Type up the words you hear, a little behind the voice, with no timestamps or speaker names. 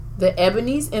The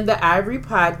Ebonies in the Ivory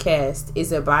podcast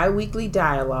is a bi-weekly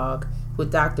dialogue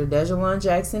with Dr. Dejalon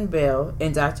Jackson-Bell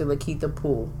and Dr. Lakeitha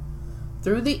Poole.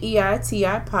 Through the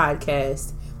EITI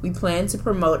podcast, we plan to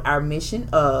promote our mission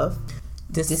of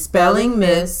dispelling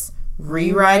myths,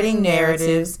 rewriting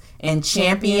narratives, and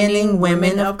championing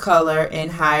women of color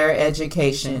in higher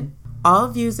education. All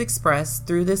views expressed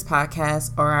through this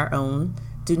podcast are our own,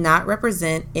 do not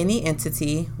represent any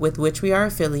entity with which we are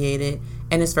affiliated,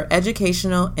 and is for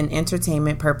educational and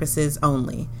entertainment purposes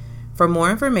only. For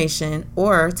more information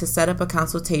or to set up a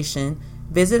consultation,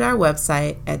 visit our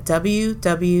website at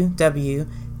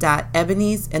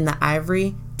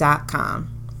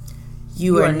www.eboniesinthe.ivory.com.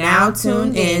 You are now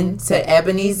tuned in to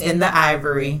Ebonies in the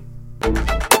Ivory.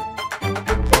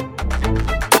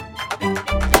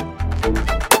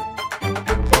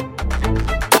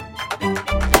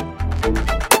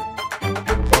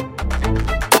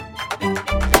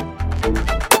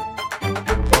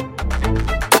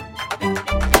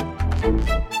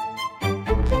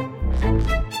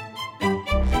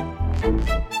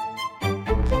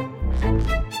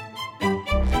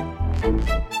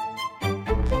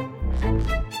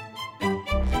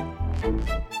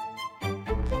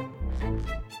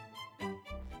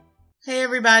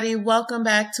 Everybody, welcome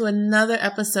back to another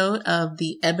episode of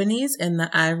the Ebonies in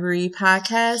the Ivory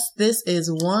podcast. This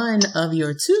is one of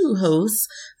your two hosts,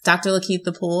 Dr.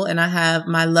 Lakeitha Poole, and I have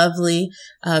my lovely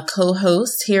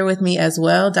co-host here with me as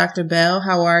well, Dr. Bell.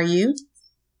 How are you?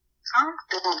 I'm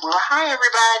doing well. Hi,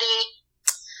 everybody.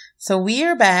 So we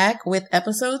are back with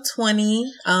episode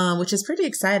 20, which is pretty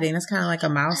exciting. It's kind of like a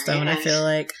milestone, I feel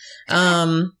like.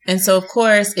 And so, of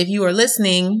course, if you are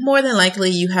listening, more than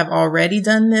likely you have already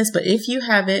done this. But if you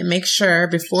haven't, make sure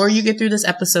before you get through this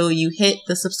episode, you hit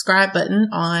the subscribe button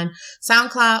on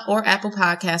SoundCloud or Apple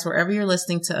Podcasts, wherever you're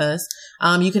listening to us.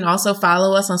 You can also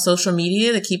follow us on social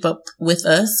media to keep up with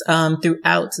us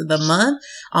throughout the month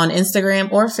on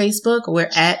Instagram or Facebook. We're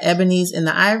at Ebonies in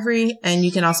the Ivory. And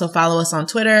you can also follow us on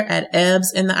Twitter at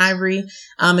Ebs in the Ivory.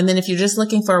 And then if you're just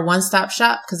looking for a one-stop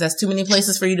shop, because that's too many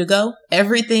places for you to go,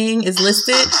 everything is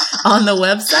listed on the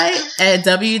website at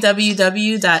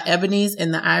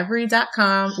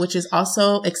www.eboniesinthe.ivory.com, which is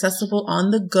also accessible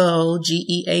on the go,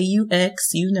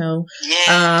 GEAUX, you know.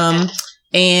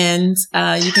 And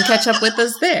you can catch up with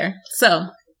us there. So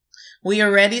we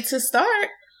are ready to start.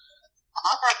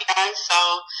 All right, guys.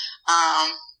 So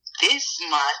this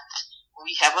month,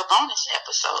 we have a bonus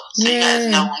episode. So you guys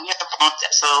know when we have a bonus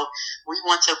episode, we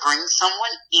want to bring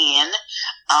someone in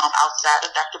outside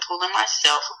of Dr. Poole and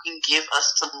myself who can give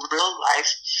us some real life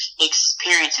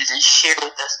experiences and share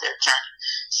with us their journey.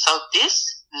 So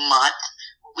this month,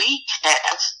 we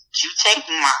have Juterh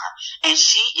Nmah, and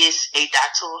she is a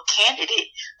doctoral candidate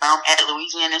at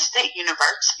Louisiana State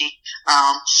University.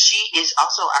 She is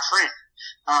also our friend.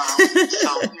 So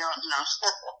we don't,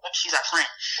 she's our friend.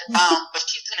 But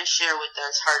she's going to share with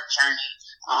us her journey,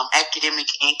 academic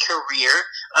and career,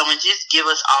 and just give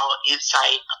us all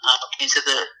insight into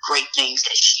the great things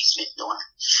that she's been doing.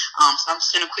 So I'm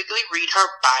just going to quickly read her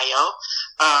bio.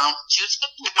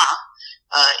 Juterh Nmah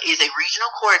is a regional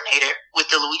coordinator with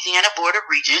the Louisiana Board of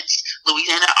Regents,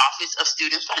 Louisiana Office of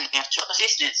Student Financial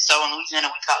Assistance. So in Louisiana,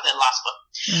 we call that LOSPA.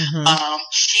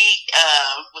 She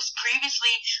was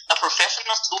previously a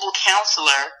professional school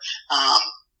counselor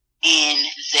in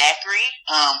Zachary.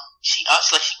 She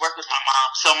worked with my mom.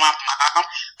 So my mom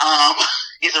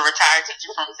is a retired teacher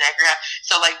from Zachary.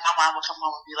 So my mom would come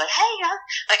home and be like, "Hey,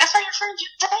 I saw your friend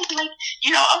Juterh.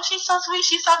 Oh, she's so sweet.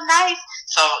 She's so nice."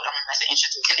 So that's an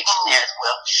interesting connection there as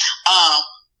well.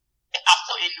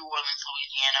 Also in New Orleans,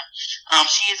 Louisiana.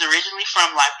 She is originally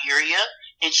from Liberia,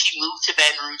 and she moved to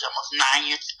Baton Rouge almost 9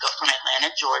 years ago from Atlanta,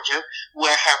 Georgia,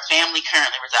 where her family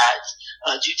currently resides.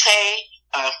 Juterh,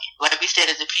 like we said,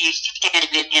 is a PhD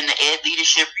candidate in the Ed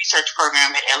Leadership Research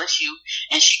Program at LSU,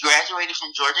 and she graduated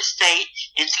from Georgia State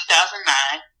in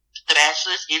 2009, the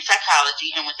bachelor's in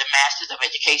psychology, and with the master's of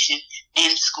education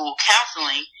in school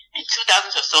counseling in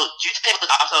 2012. So Juterh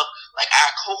was also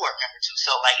our cohort member too.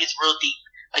 So it's real deep.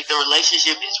 The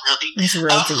relationship is real deep. It's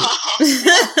real deep.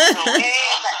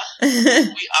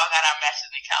 We all got our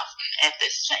master's in counseling at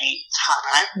the same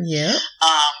time. Yeah.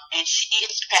 And she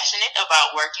is passionate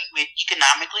about working with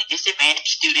economically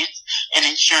disadvantaged students and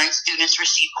ensuring students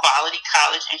receive quality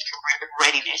college and career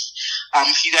readiness.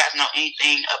 If you guys know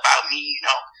anything about me,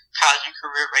 college and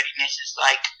career readiness is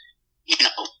I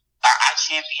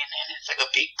champion, and it's a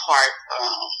big part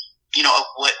of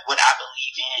what I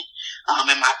believe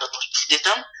in my belief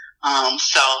system.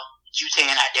 So Juterh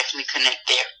and I definitely connect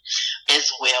there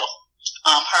as well.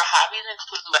 Her hobbies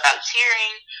include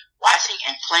volunteering, watching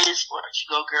and playing sports. You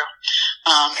go, girl.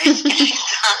 And spending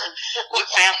time with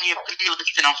family and people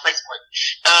listed on Facebook.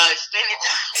 Spending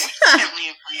time with family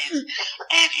and friends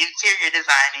and interior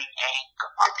designing and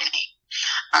gardening.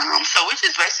 So we're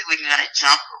just basically going to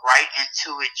jump right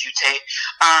into it, Juterh.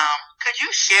 Could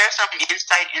you share some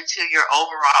insight into your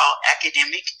overall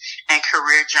academic and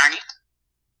career journey?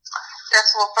 Yes,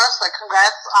 well, firstly,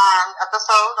 congrats on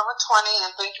episode number 20,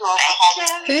 and thank you all for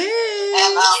having me.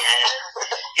 And,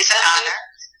 it's an honor.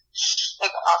 It's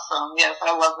awesome. Yes,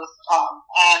 I love this.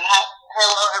 And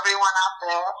hello, everyone out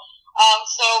there.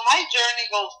 So my journey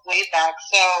goes way back.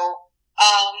 So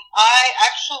I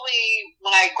actually,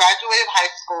 when I graduated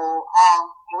high school,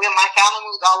 my family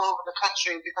moved all over the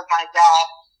country because my dad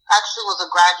actually was a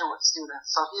graduate student.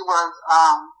 So he was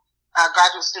a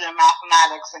graduate student in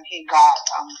mathematics, and he got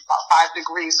about 5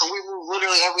 degrees. So we moved,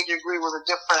 literally every degree was a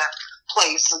different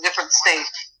place, a different state.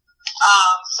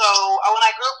 So when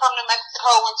I grew up from New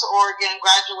Mexico, went to Oregon,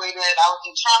 graduated, I was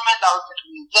determined I was going to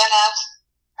be a dentist.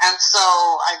 And so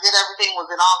I did everything,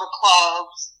 was in all the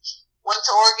clubs. Went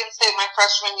to Oregon State my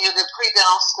freshman year, did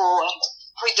pre-dental school and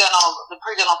the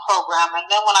pre-dental program. And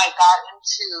then when I got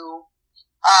into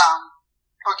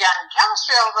organic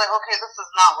chemistry, I was like, okay, this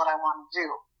is not what I want to do.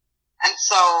 And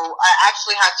so I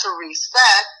actually had to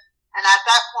respec. And at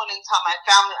that point in time, my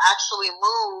family actually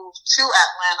moved to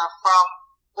Atlanta from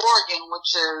Oregon,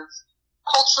 which is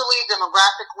culturally,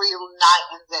 demographically, night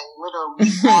and day, literally.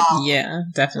 Yeah,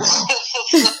 definitely.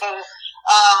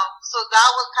 So that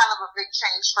was kind of a big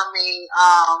change for me,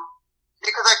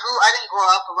 because I didn't grow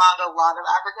up around a lot of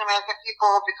African American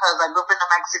people, because I grew up in New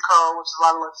Mexico, which is a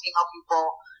lot of Latino people,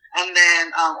 and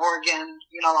then Oregon,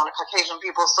 a lot of Caucasian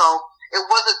people. So it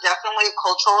was definitely a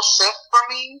cultural shift for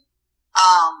me.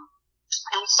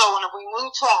 And so when we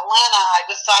moved to Atlanta, I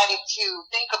decided to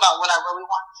think about what I really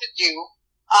wanted to do.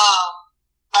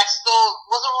 I still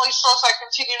wasn't really sure, so I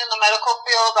continued in the medical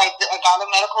field. I got a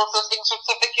medical assisting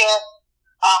certificate,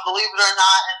 believe it or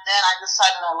not, and then I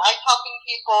decided I like helping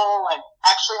people, like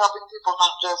actually helping people,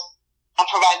 not just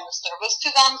providing a service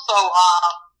to them. So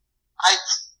I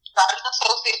got an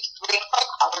associate's degree in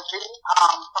psychology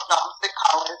from Dallas State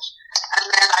College, and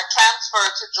then I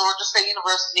transferred to Georgia State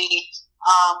University,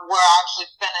 where I actually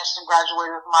finished and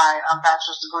graduated with my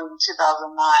bachelor's degree in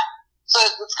 2009. So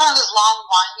it's kind of this long,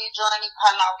 windy journey,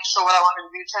 kind of not really sure what I wanted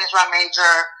to do, changed my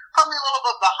major, probably a little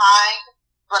bit behind,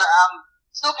 but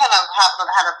still kind of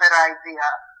had a better idea.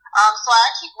 So I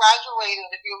actually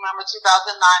graduated, if you remember, 2009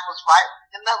 was right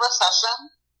in the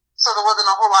recession, so there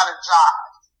wasn't a whole lot of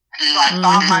jobs. So I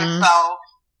found myself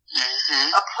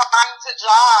applying to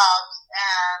jobs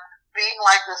and being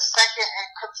like the second in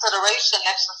consideration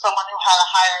next to someone who had a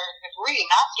higher degree,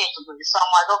 master's degree. So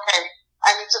I'm like, okay,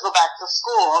 I need to go back to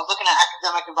school. I was looking at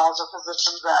academic advisor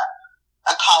positions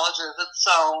at colleges. And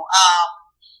so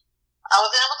I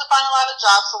was able to find a lot of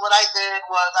jobs. So what I did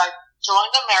was I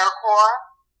joined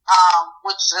AmeriCorps,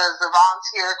 which is a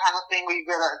volunteer kind of thing where you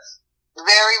get a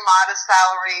very modest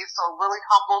salary. So it really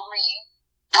humbled me.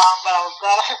 But I was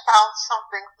glad I found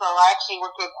something. So I actually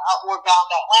worked with Outward Bound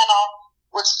Atlanta,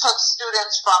 which took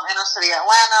students from inner city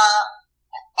Atlanta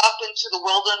up into the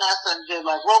wilderness and did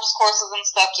like ropes courses and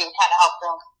stuff to kind of help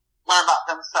them learn about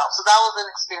themselves. So that was an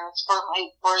experience for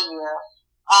a year.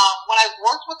 When I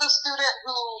worked with a student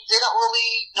who didn't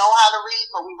really know how to read,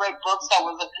 but we read books that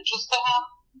was of interest to him,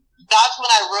 that's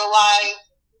when I realized,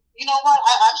 you know what,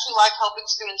 I actually like helping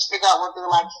students figure out what they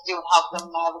like to do and help them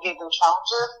navigate their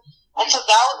challenges. And so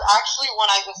that was actually when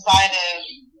I decided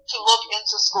to look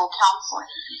into school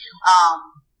counseling.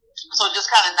 So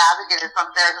just kind of navigated from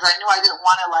there, because I knew I didn't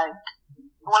want to, like,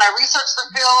 when I researched the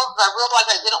field, I realized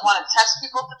I didn't want to test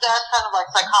people to death, kind of like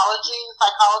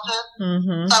psychologist.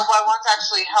 So I wanted to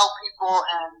actually help people.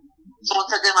 And so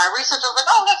once I did my research, I was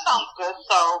like, oh, that sounds good.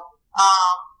 So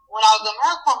when I was a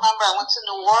AmeriCorps member, I went to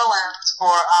New Orleans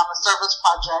for a service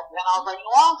project, and I was like,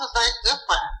 New Orleans is very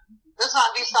different. This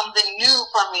might be something new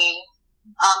for me,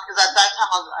 because at that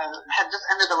time I had just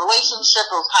ended a relationship.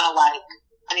 It was kind of like,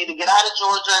 I need to get out of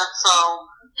Georgia. So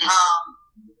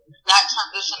that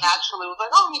transition naturally was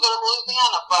like, oh, let me go to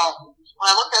Louisiana. But when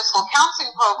I looked at school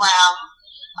counseling program,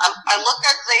 I looked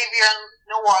at Xavier in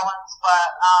New Orleans, but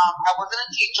I wasn't a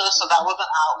teacher, so that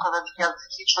wasn't out, because I think you have to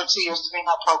teach for 2 years to be in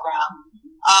that program.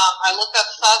 I looked at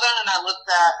Southern and I looked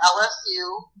at LSU,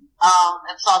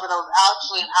 and saw that it was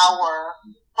actually an hour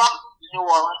from New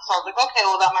Orleans. So I was like, okay,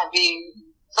 well, that might be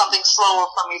something slower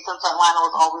for me, since Atlanta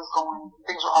was always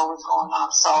things were always going on.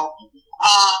 So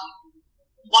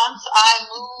once I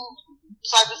moved,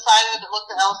 so I decided to look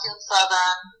at LSU and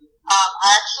Southern.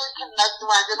 I actually connected,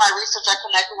 when I did my research, I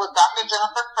connected with Dr.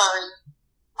 Jennifer Curry,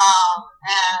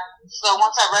 And so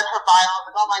once I read her bio, I was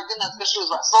like, oh my goodness, because she was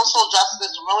about social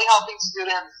justice and really helping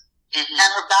students. And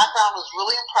her background was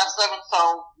really impressive. And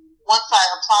so once I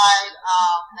applied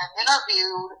and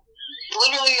interviewed,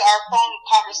 literally our phone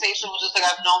conversation was just like,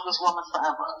 I've known this woman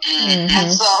forever.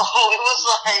 And so it was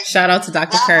like... Shout out to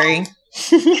Dr. Curry.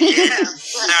 Yes,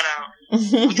 shout out.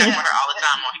 We talk about her all the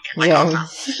time on here. Like all the time.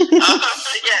 Yes.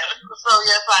 So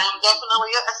yes, I am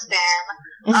definitely a stan.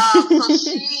 So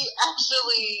she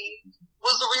actually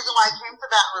was the reason why I came to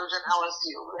Baton Rouge and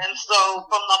LSU. And so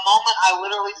from the moment I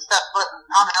literally stepped foot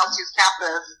on LSU's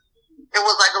campus, it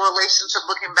was like a relationship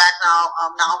looking back now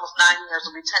almost 9 years,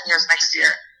 it'll be 10 years next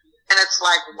year. And it's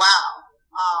like, wow.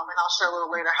 And I'll share a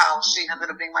little later how she ended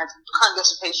up being my current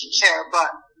dissertation chair.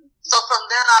 But so from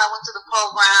then on, I went to the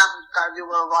program, got to do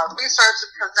a lot of research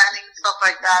and presenting, stuff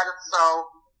like that. And so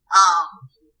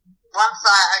once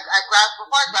before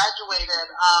I graduated,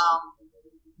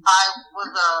 I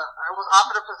was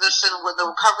offered a position with the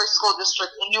Recovery School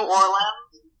District in New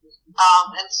Orleans.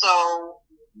 And so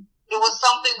it was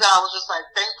something that I was just like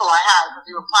thankful I had, because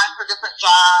you were applying for different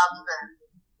jobs, and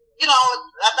you know,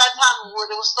 at that time it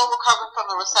was still recovering from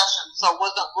the recession, so it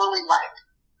wasn't really like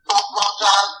full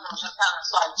jobs. It was just kind of,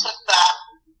 so I took that.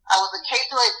 I was a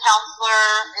K-8 counselor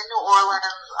in New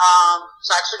Orleans.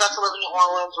 So I actually got to live in New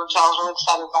Orleans, which I was really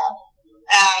excited about.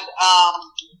 And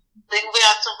thankfully,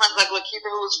 I had some friends like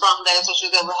Lakeitha, who was from there, so she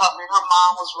was able to help me. Her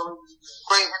mom was really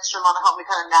great instrumental to help me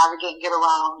kind of navigate and get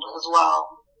around as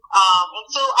well. And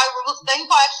so I was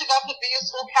thankful I actually got to be a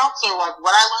school counselor. Like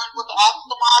what I learned with the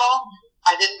obstacle model,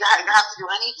 I didn't have to do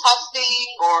any testing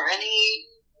or any,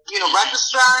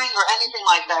 registering or anything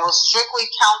like that. It was strictly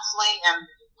counseling, and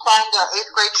planned an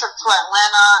 8th grade trip to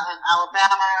Atlanta and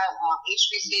Alabama,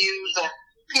 HBCUs and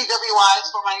PWIs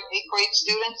for my 8th grade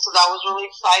students. So that was really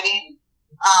exciting.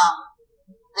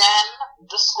 Then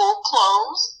the school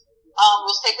closed,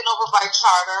 was taken over by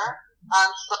charter.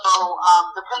 And so,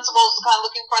 the principal was kind of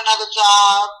looking for another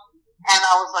job, and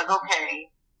I was like, okay,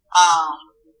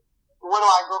 where do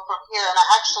I go from here? And I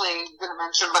actually didn't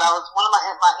mention, but one of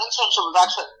my internship was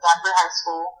actually at Zachary High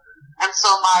School, and so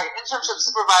my internship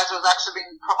supervisor was actually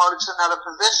being promoted to another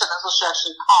position, and so she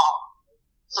actually called.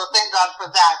 So thank God for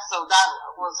that. So that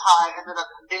was how I ended up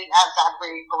being at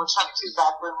Zachary, or returning to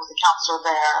Zachary, and was a counselor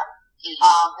there.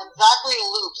 And Zachary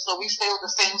loops, so we stay with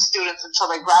the same students until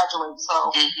they graduate.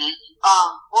 So,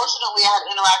 fortunately, I had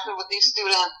interacted with these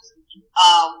students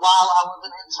while I was an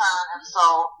intern, and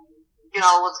so, it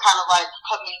was kind of like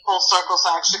coming full circle. So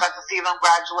I actually got to see them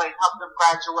graduate, help them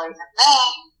graduate, and then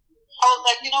I was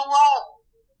like, you know what?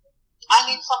 I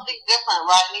need something different,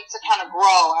 right? I need to kind of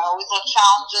grow. I always love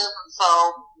challenges, and so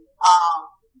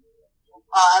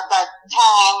at that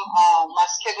time, my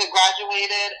kids had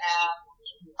graduated, and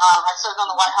I served on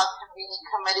the White House Convening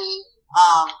Committee,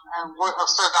 and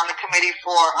served on the committee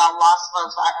for Law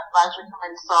School's Advisory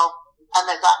Committee. So I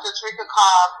met Dr. Tarika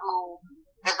Cobb, who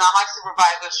is now my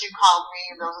supervisor. She called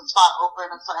me, and there was a spot open,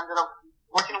 and so I ended up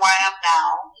working where I am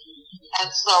now. And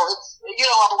so it's,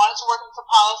 I wanted to work into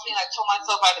policy, and I told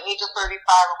myself by the age of 35,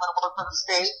 I'm going to work for the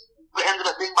state, but ended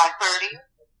up being by 30.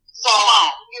 So,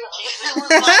 it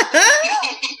was like,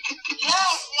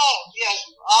 yes,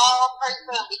 all praise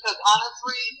them, because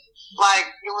honestly,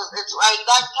 like, I at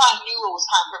that time knew it was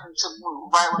time for me to move,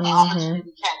 right, when the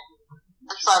opportunity came.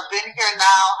 And so I've been here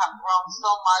now, I've grown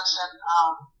so much, and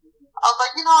I was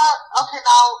like, you know what, okay,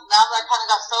 now that I kind of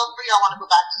got settled free, I want to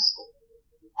go back to school.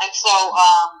 And so,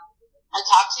 I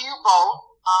talked to you both,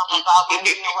 about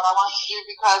what I wanted to do,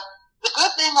 because the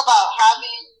good thing about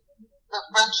having the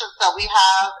friendships that we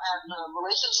have and the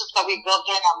relationships that we built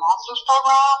during our master's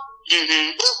program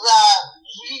is that,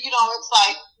 it's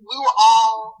like we were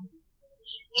all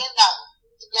in that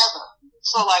together.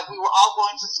 So, like, we were all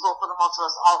going to school for the most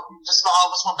of us, all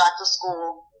of us went back to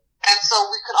school. And so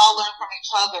we could all learn from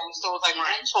each other. And so it was like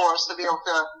mentors to be able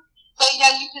to say,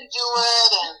 yeah, you can do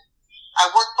it. And I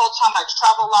work full time. I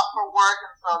travel a lot for work.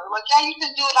 And so they're like, yeah, you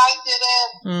can do it. I did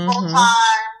it full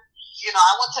time.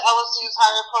 I went to LSU's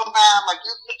higher program. Like,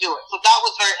 you could do it. So that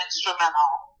was very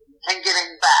instrumental in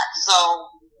getting back. So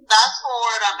fast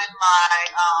forward, I'm in my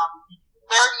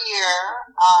third year.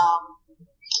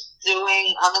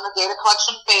 I'm in the data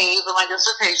collection phase of my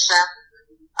dissertation.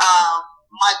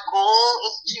 My goal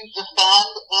is to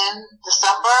defend in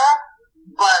December,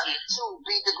 but to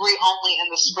be degree only in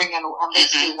the spring and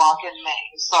basically walk in May.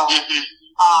 So, so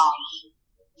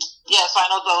I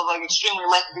know that was like extremely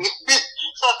lengthy.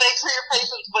 So thanks for your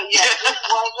patience, but yeah,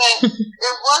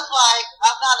 it was like,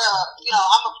 I'm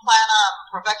a planner, I'm a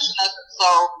perfectionist, so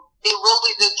it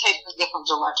really did take me different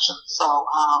directions. So,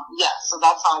 so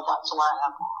that's how I got to where I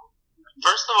am now.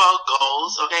 First of all,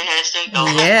 goals. Okay, hashtag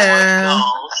goals. Yeah.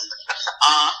 Goals.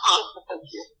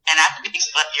 And I think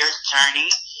your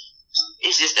journey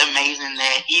is just amazing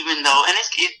that even though, and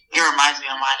it reminds me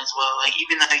of mine as well, like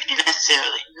even though you didn't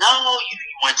necessarily know, you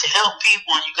wanted to help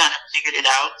people and you kind of figured it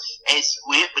out as you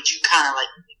went, but you kind of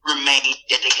like remained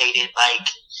dedicated, like,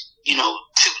 you know,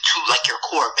 to like your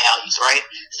core values, right?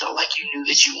 So like you knew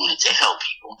that you wanted to help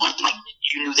people, like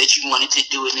you knew that you wanted to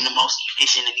do it in the most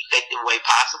efficient and effective way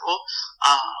possible,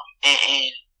 and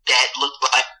that looked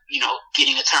like, you know,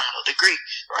 getting a terminal degree,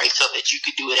 right? So that you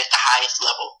could do it at the highest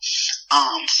level.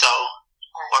 So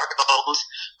our goals.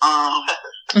 I'm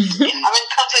in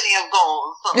company of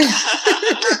goals, so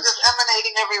they're just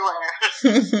emanating everywhere.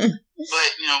 But,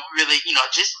 you know, really, you know,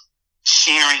 just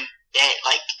sharing that,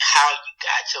 like, how you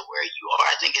got to where you are.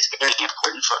 I think it's very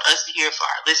important for us to hear, for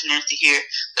our listeners to hear,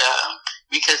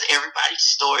 because everybody's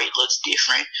story looks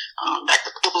different.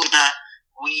 Dr. Kubu and I,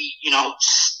 we, you know,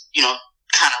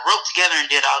 kind of wrote together and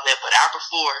did all that, but our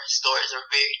before stories are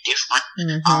very different.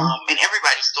 And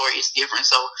everybody's story is different.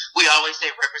 So we always say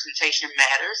representation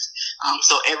matters.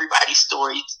 So everybody's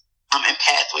stories and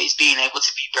pathways being able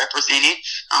to be represented,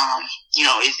 you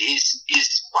know, is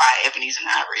why Ebony's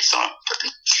and Ivory is so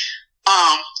important.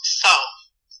 So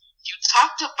you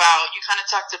kind of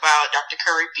talked about Dr.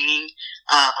 Curry being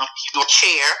your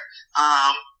chair,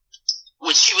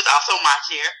 which she was also my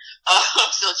chair.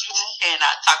 So you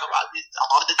cannot talk about this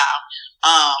all the time.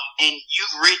 And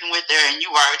you've written with her, and you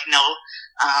already know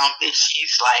that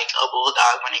she's like a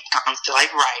bulldog when it comes to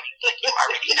like writing. Like you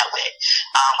already know that.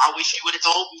 I wish you would have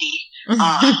told me,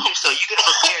 so you could have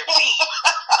prepared me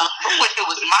when it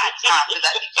was my time, because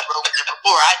I think you wrote with her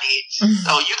before I did.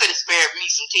 So you could have spared me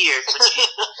some tears, but you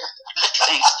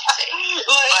thanks, Juterh.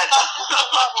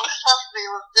 But trust me,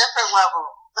 it was different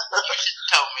level. You should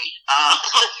tell me.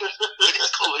 But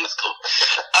it's cool.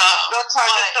 Don't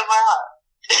target to my heart.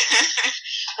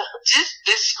 Just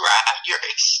describe your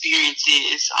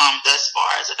experiences thus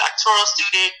far as a doctoral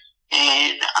student,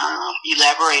 and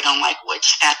elaborate on like what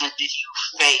challenges you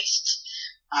faced,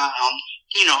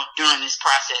 you know, during this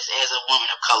process as a woman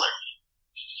of color.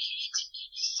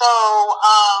 So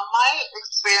my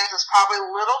experience is probably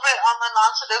a little bit on the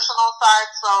non-traditional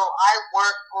side. So I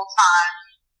work full time.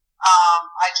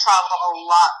 I travel a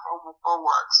lot for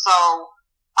work. So,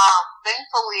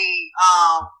 thankfully,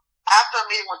 after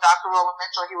meeting with Dr. Roland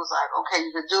Mitchell, he was like, okay, you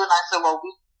can do it. And I said, well,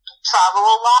 we travel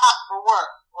a lot for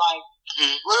work, like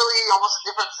literally almost a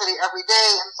different city every day.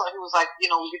 And so he was like, you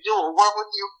know, we could do it, we'll work with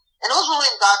you. And it was really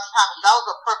in God's time. That was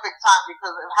a perfect time,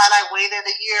 because had I waited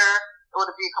a year, it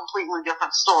would be a completely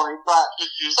different story. But,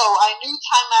 so I knew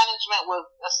time management was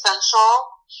essential.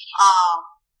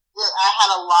 I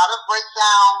had a lot of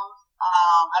breakdowns.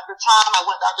 At the time I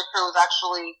went, Dr. Kerr was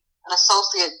actually an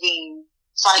associate dean,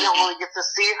 so I didn't really get to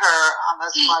see her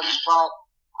as much. But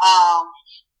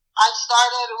I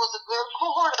started, it was a good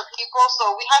cohort of people,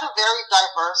 so we had a very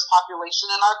diverse population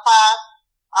in our class.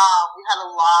 We had a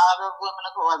lot of women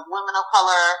of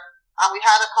color. We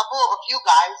had a few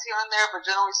guys here and there, but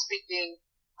generally speaking,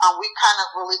 we kind of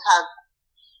really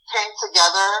came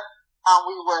together.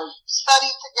 We would study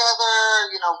together,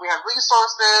 you know, we had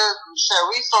resources, we share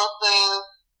resources,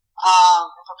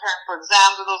 preparing for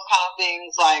exams and those kind of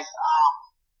things, like,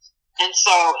 and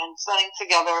studying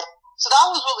together. So that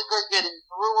was really good getting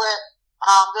through it.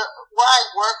 Where I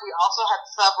work, we also had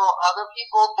several other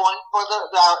people going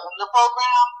that are in the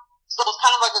program. So it was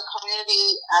kind of like a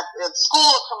community at school,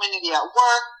 a community at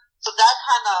work. So that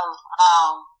kind of,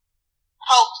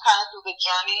 helped kind of through the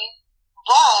journey.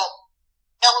 But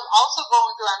I was also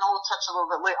going through, I know we'll touch a little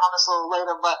bit on this a little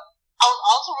later, but I was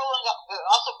also it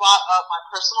also brought up my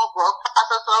personal growth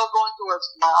process that I was going through as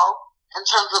well, in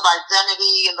terms of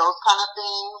identity and those kind of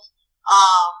things.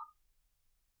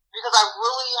 Because I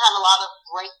really had a lot of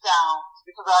breakdowns,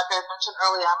 because like I mentioned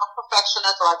earlier, I'm a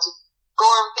perfectionist. I like to go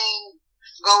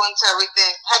into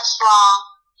everything headstrong.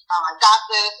 I got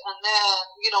this. And then,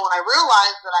 you know, when I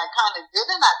realized that I kind of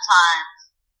didn't at times,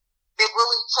 it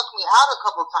really took me out a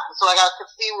couple of times. So like I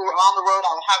could see we were on the road.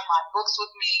 I would have my books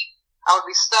with me. I would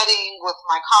be studying with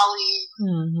my colleagues,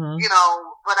 you know,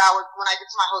 but when I get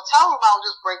to my hotel room, I would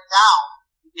just break down.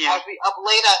 Yeah. I'd be up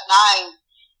late at night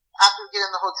after we get in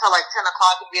the hotel, like 10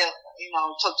 o'clock, and be, you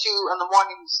know, till 2 in the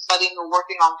morning studying and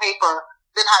working on paper.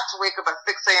 Then have to wake up at 6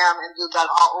 a.m. and do that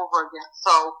all over again.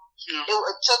 So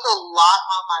it took a lot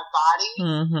on my body,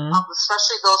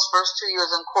 especially those first 2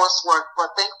 years in coursework.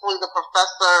 But thankfully, the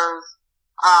professors,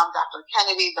 Dr.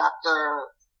 Kennedy, Dr.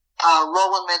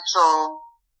 Roland Mitchell,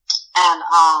 and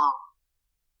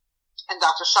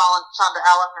Dr. Shonda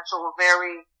Allen Mitchell were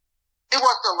very it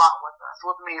worked a lot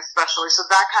with me especially. So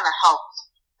that kind of helped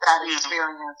that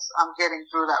experience. Getting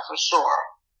through that for sure.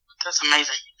 That's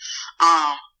amazing.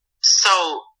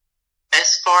 So as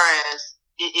far as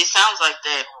it sounds like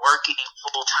that working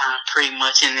full time pretty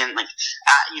much, and then like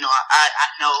I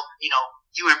know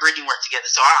you and Brittany work together,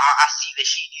 so I see that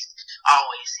she's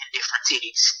always in different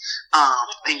cities,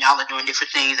 and y'all are doing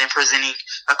different things and presenting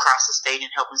across the state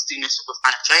and helping students with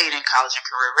financial aid and college and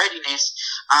career readiness.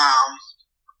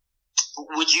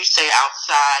 Would you say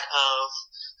outside of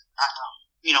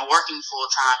working full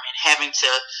time and having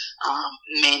to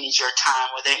manage your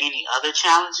time, were there any other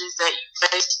challenges that you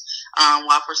faced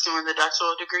while pursuing the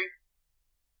doctoral degree?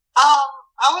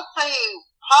 I would say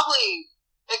probably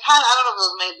it kind of, I don't know if it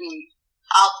was maybe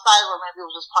outside or maybe it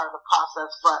was just part of the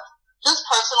process, but just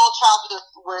personal challenges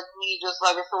with me, just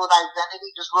like I said, with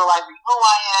identity, just realizing who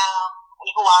I am and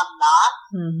who I'm not.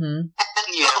 Mm-hmm. And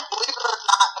believe it or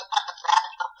not, it kind of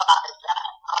magnifies that.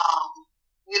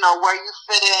 Where you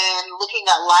fit in, looking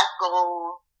at life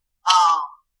goals,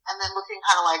 and then looking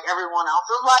kind of like everyone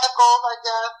else's life goals, I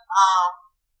guess.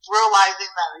 Realizing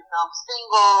that, I'm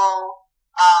single,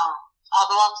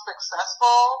 although I'm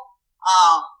successful,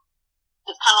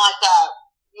 it's kind of like that.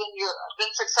 I've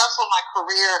been successful in my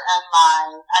career and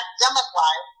my academic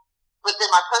life, but then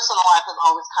my personal life has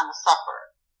always kind of suffered,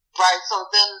 right? So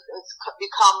then it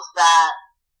becomes that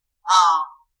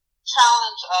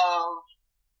challenge of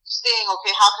seeing,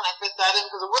 okay, how can I fit that in?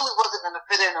 Because it really wasn't going to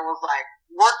fit in. It was like,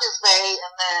 work is Bay,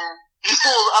 and then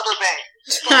school is other Bay.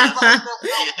 So it's like,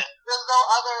 there's no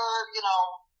other, it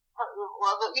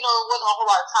wasn't a whole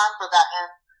lot of time for that.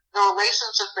 And the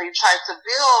relationships that you tried to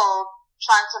build,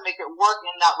 trying to make it work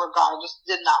in that regard, just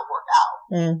did not work out.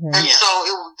 Mm-hmm. And so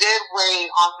it did weigh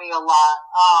on me a lot.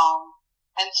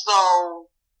 And so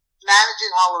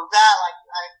managing all of that, like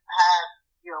I had,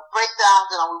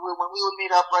 breakdowns, when we would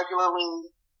meet up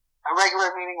regularly, a regular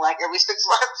meeting like every 6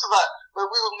 months, but when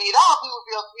we would meet up, we would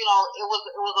be able, it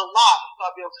was a lot. So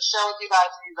I'd be able to share with you guys,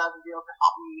 and you guys would be able to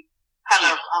help me kind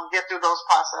of get through those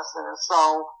processes.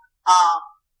 So,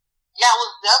 it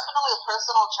was definitely a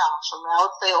personal challenge for me. I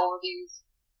would say over these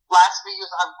last few years,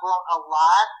 I've grown a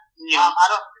lot. Yeah.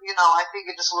 I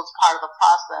think it just was part of the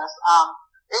process.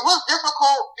 It was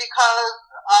difficult because,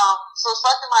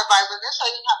 selecting my advisor, initially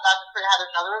I didn't have Dr. Curry, I had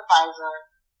another advisor,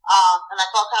 and I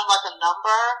felt kind of like a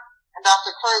number. And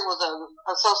Dr. Curry was an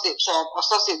associate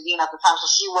dean at the time, so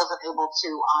she wasn't able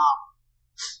to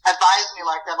advise me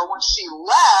like that. But when she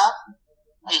left,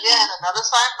 again, another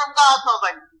sign from God. So I was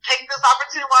like, take this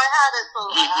opportunity while I had it. So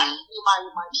I asked to be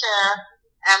my chair.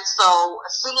 And so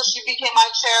as soon as she became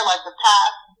my chair, like the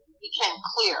path became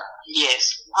clear.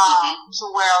 Yes. To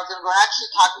where I was going to go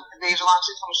actually talking to Deja Long.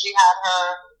 She told me she had her,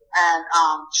 and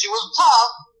she was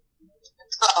tough.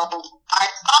 So I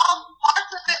saw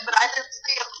parts of it, but I didn't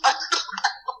see as much as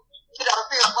I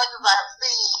have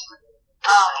seen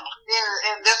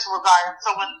in this regard. And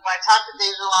so when I talked to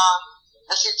Deja Long,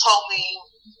 and she told me,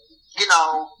 you're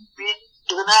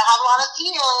gonna have a lot of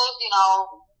tears, and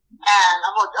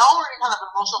I'm already kind of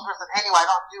an emotional person anyway. I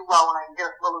don't do well when I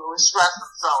get really stressed,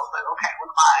 and so I was like, okay,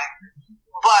 what am I?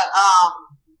 But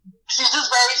she's just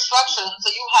very structured,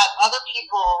 so you had other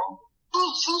people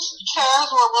whose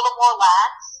chairs were a little more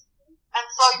lax, and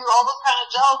so you're almost kind of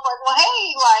jealous, like, well, hey,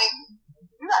 like,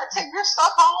 you gotta take your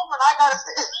stuff home, and I gotta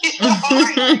stay,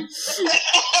 and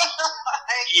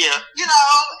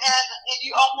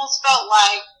you almost felt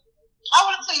like, I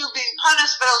wouldn't say you were being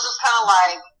punished, but it was just kind of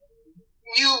like,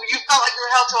 you felt like you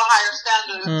were held to a higher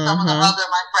standard than some of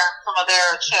my friends, some of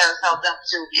their chairs held them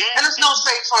to. And it's no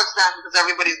shade towards them because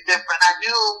everybody's different. I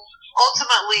knew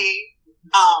ultimately,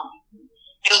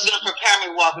 it was going to prepare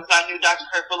me well because I knew Dr.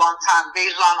 Curry for a long time.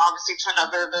 Dejan obviously turned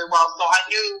out very, very well. So I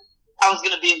knew I was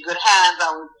going to be in good hands. I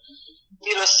would,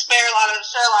 share a lot of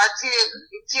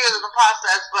tears in the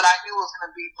process, but I knew it was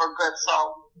going to be for good. So,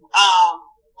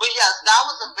 but yes, that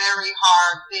was a very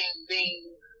hard thing,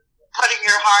 putting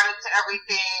your heart into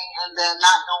everything and then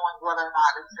not knowing whether or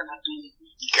not it's going to be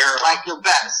like your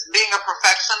best. Being a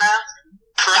perfectionist,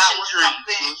 that was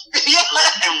something. Yeah,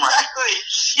 exactly.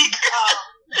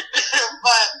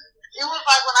 But it was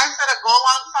like when I set a goal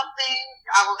on something,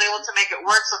 I was able to make it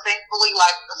work. So thankfully,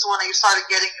 like that's when I started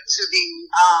getting into the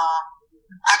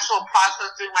actual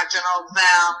process doing my general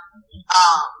exam.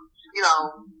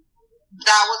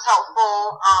 That was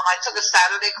helpful. I took a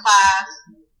Saturday class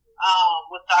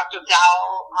with Dr.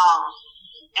 Dowell,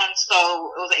 and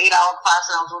so it was an 8-hour class,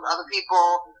 and I was with other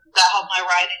people. That helped my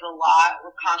writing a lot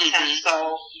with content.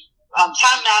 So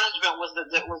time management was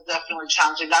definitely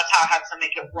challenging. That's how I had to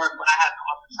make it work when I had no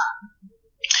other time.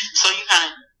 So you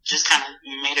kind of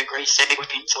made a great segue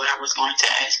into what I was going to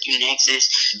ask you next is,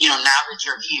 now that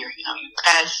you're here, you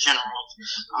passed generals,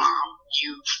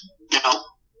 you've,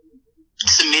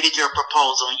 submitted your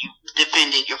proposal, you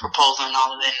defended your proposal and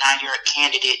all of that, now you're a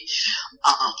candidate.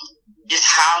 Just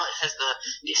how has the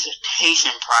dissertation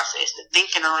process, the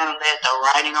thinking around that, the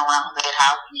writing around that,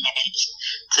 how have you managed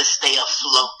to stay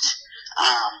afloat,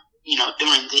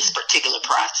 during this particular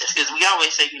process? Because we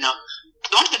always say, going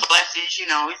to classes,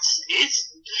 it's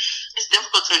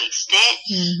difficult to an extent,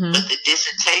 but the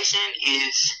dissertation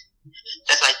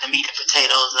that's like the meat and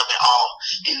potatoes of it all,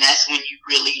 and that's when you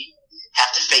really have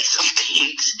to face some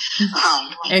things.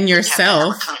 And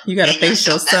yourself, you got to face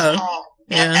yourself.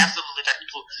 Yeah, absolutely.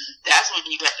 That's when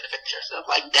you have to face yourself.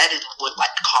 Like, that is what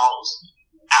calls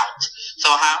out. So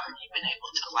how have you been able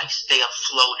to stay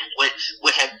afloat, and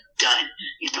what have you done,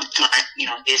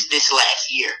 during this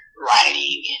last year,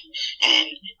 writing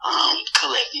and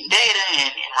collecting data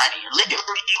and writing your lit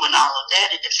review and all of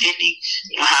that and defending,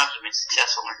 how have you been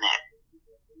successful in that?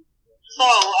 So,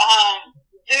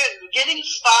 getting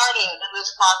started in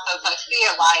this process, I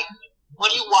feel like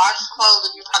when you wash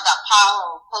clothes and you have that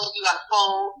pile of clothes you got to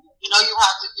fold, you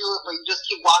have to do it, but you just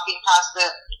keep walking past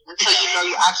it until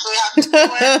you actually have to do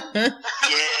it.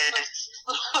 Yes.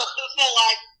 So,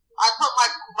 I put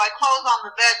my clothes on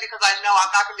the bed because I know I'm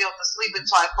not going to be able to sleep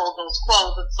until I fold those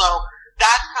clothes. And so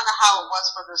that's kind of how it was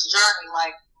for this journey.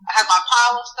 I had my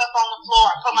pile of stuff on the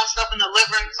floor. I put my stuff in the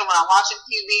living room, so when I'm watching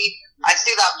TV, I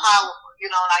see that pile,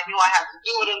 and I knew I had to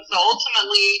do it. And so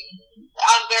ultimately,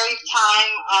 I'm very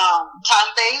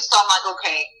time-based. So I'm like,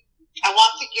 okay, I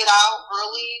want to get out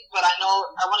early, but I know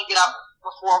I want to get out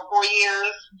before 4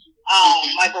 years.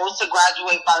 My goal is to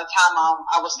graduate by the time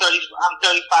I'm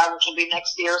 35, which will be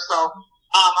next year. So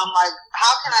I'm like,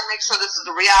 how can I make sure this is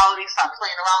a reality? Stop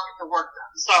playing around, get the work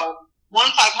done. So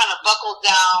once I kind of buckled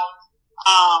down,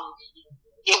 I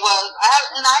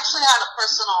actually had a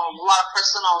lot of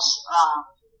personal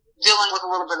dealing with a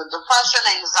little bit of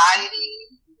depression, anxiety,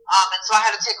 and so I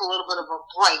had to take a little bit of a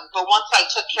break. But once I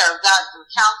took care of that through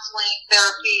counseling,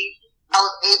 therapy, I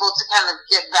was able to kind of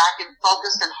get back and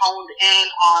focused and honed in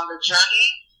on the journey.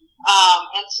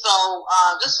 And so,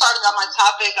 just starting on my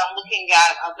topic, I'm looking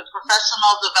at the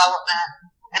professional development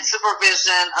and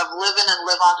supervision of live-in and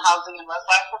live-on housing and res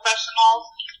life professionals.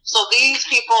 So these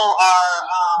people are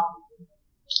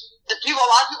a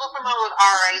lot of people are familiar with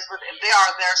RAs, but they are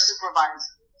their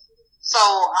supervisors. So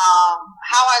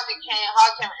how I became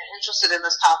interested in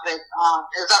this topic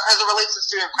is as it relates to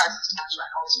student crisis management.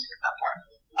 I always forget that part.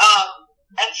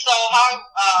 And so how I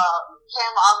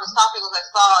came on this topic was I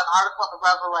saw an article in the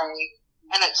Reveille,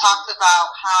 and it talked about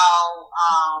how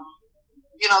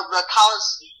the college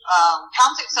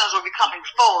counseling centers were becoming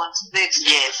full, and the students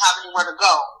didn't have anywhere to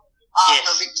go.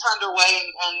 They're being turned away,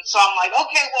 and so I'm like,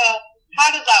 okay, well, how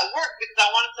does that work? Because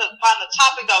I wanted to find a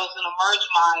topic that was going to merge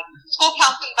my school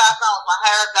counseling background with my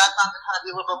higher ed background to kind of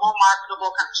be a little bit more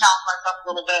marketable, kind of challenge myself a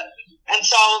little bit. And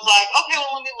so I was like, okay,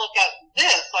 well, let me look at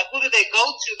this. Who do they go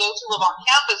to? Those who live on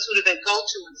campus, who do they go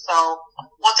to? And so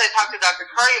once I talked to Dr.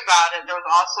 Curry about it, there was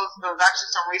actually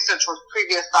some research with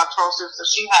previous doctoral students that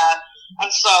she had.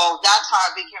 And so that's how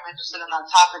I became interested in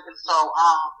that topic. And so,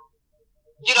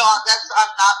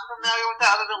 I'm not familiar with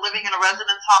that other than living in a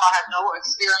residence hall. I had no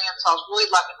experience. So I was really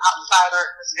like an outsider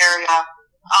in this area.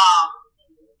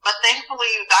 But thankfully,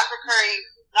 Dr. Curry,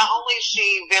 not only is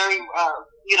she very,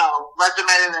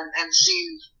 regimented and she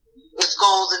is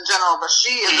goals in general, but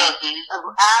she is an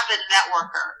avid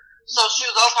networker. So she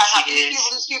was okay, I have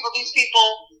these people.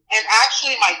 And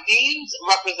actually my dean's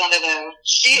representative,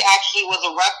 she actually was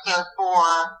a rector for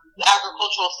the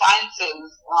Agricultural Sciences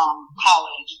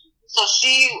College. So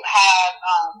she had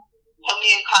put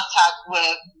me in contact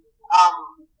with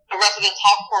a residence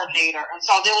hall coordinator. And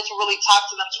so I was able to really talk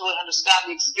to them to really understand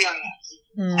the experience.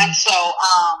 And so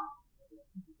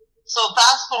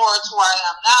fast forward to where I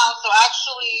am now. So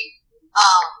actually,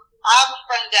 I have a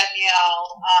friend,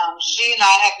 Danielle. She and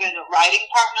I have been writing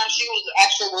partners. She was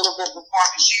actually a little bit before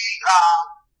me. She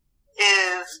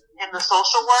is in the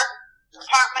social work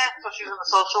department. So she's in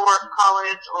the social work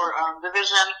college or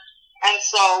division. And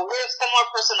so we're similar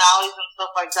personalities and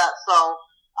stuff like that. So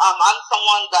I'm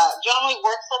someone that generally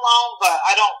works alone, but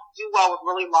I don't do well with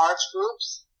really large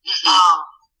groups.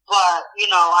 But,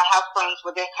 I have friends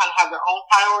where they kind of have their own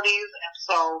priorities. And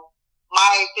so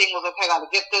my thing was, okay, I got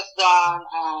to get this done,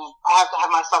 and I have to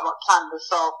have myself up planned.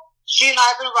 So she and I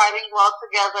have been writing well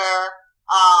together.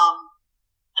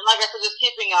 And like I said, just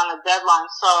keeping on a deadline.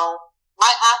 So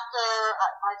my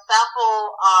sample,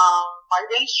 my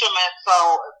instrument, so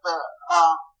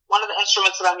one of the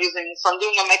instruments that I'm using, so I'm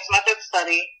doing a mixed method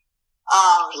study.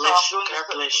 So I'm doing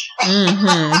this.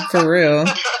 For real.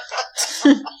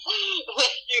 Thank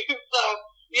you. So,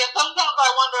 yeah, sometimes I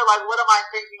wonder, like, what am I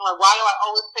thinking? Like, why do I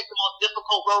always take the most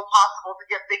difficult road possible to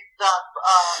get things done?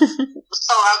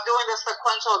 So I'm doing the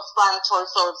sequential explanatory.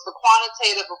 So it's the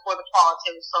quantitative before the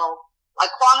qualitative. So,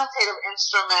 like, quantitative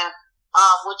instrument,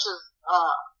 which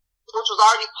was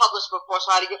already published before,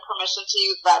 so I had to get permission to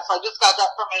use that. So I just got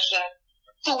that permission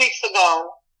 2 weeks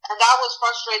ago. And that was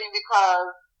frustrating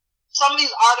because some of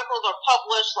these articles are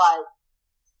published like,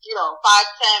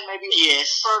 5, 10, maybe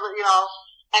further,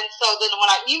 And so then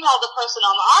when I emailed the person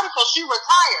on the article, she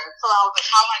retired. So I was like,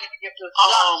 how am I going to get this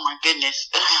done? Oh, my goodness.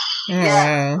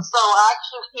 Yeah. So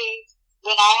actually,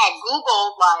 when I had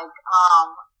Googled, like,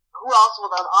 who else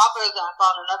were the authors, and I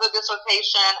found another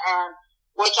dissertation, and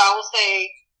which I will say,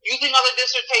 using other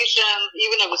dissertations,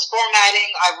 even if it's formatting,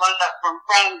 I've learned that from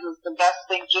friends is the best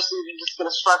thing, just so you can just get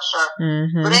a structure.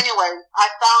 But anyway, I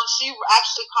found she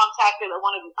actually contacted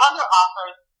one of the other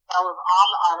authors that was on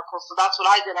the article, so that's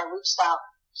what I did. I reached out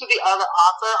to the other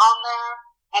author on there,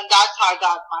 and that's how I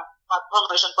got my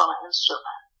permission from an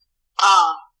instrument.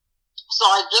 So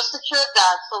I just secured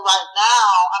that. So right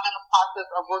now, I'm in the process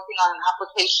of working on an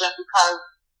application because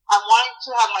I'm wanting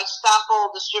to have my sample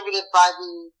distributed by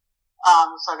the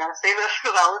so I gotta say this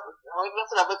because I always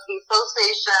mess it up. It's the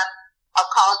Association of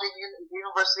College and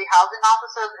University Housing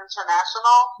Officers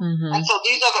International. And so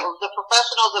these are the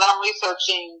professionals that I'm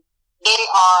researching. They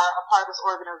are a part of this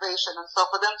organization. And so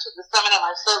for them to disseminate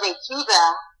my survey to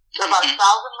them, they're about 1,000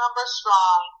 members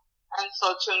strong. And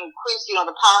so to increase, the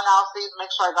power analyses,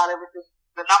 make sure I got everything,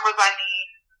 the numbers I need,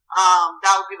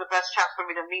 that would be the best chance for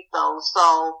me to meet those.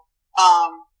 So,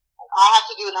 I have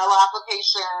to do another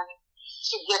application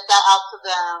to get that out to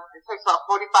them. It takes about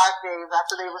 45 days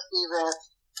after they receive it.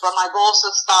 But my goal is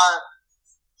to start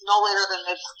no later than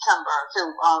mid-September to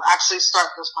actually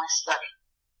start my study.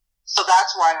 So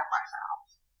that's where I am right now.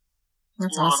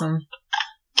 That's awesome.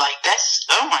 Like,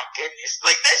 oh my goodness.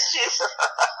 Like,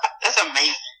 that's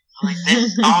amazing. Like,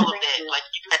 that's all of that. Like,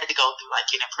 you had to go through, like,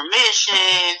 getting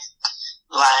permissions.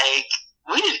 Like,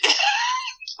 we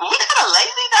kind of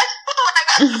lazy.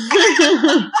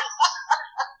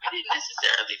 I didn't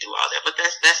necessarily do all that, but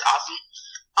that's awesome.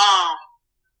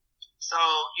 So,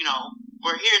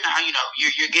 we're here now,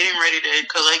 you're getting ready to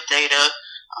collect data,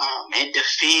 and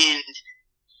defend,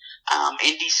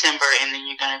 in December, and then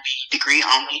you're going to be degree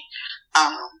only.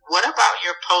 What about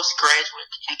your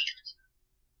postgraduate candidacy?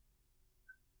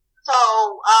 So,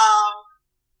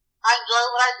 I enjoy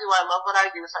what I do. I love what I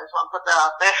do, so I just want to put that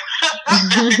out there.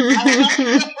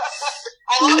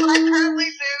 I love what I currently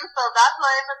do, so that's what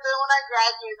I end up doing when I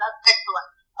graduate. That's excellent.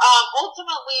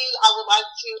 Ultimately, I would like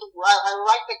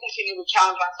to continue to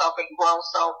challenge myself and grow.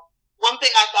 So one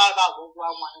thing I thought about was what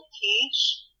I want to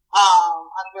teach.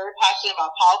 I'm very passionate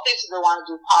about politics, so I want to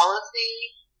do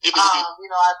policy, at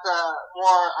the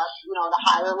more, the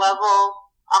higher level.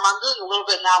 I'm doing a little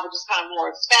bit now, but just kind of more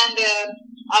expanded.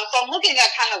 So I'm looking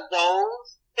at kind of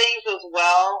those things as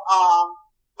well.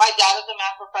 My dad is a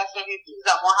math professor. He's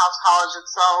at Morehouse College, and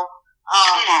so,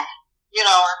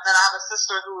 and then I have a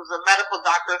sister who is a medical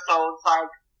doctor, so it's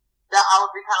like that I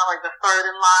would be kind of like the third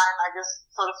in line, I guess,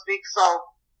 so to speak. So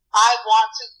I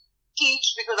want to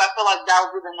teach because I feel like that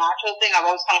would be the natural thing. I've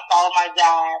always kind of followed my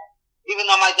dad. Even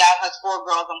though my dad has 4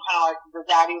 girls, I'm kind of like the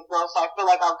daddy's girl, so I feel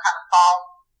like I would kind of fall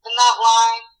in that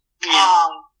line.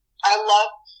 I love,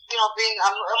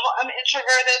 I'm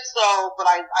introverted, but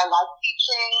I like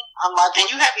teaching. I like and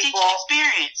you have teaching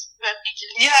experience.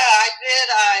 Yeah, I did.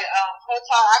 I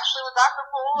co-taught actually with Dr.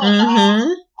 Poole,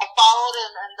 and I followed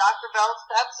in Dr. Bell's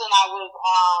steps, and I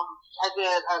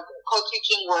did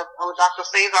co-teaching with Dr.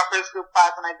 Cesar for his group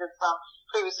class, and I did some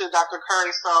previously with Dr.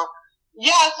 Curry. So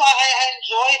yeah, so I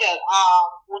enjoyed it.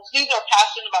 When students are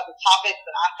passionate about the topics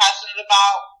that I'm passionate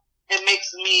about, it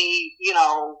makes me,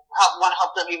 want to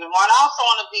help them even more. And I also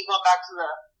want to be going back to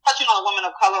touching on the women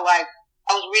of color. Like,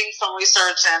 I was reading some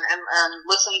research and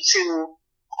listened to,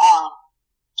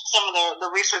 some of the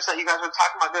research that you guys were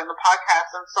talking about during the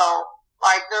podcast. And so,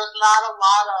 like, there's not a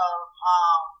lot of,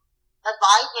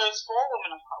 advisors for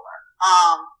women of color.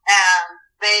 And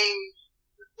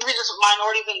even just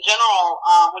minorities in general,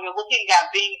 when you're looking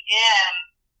at being in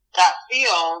that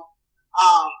field,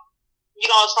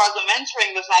 as far as the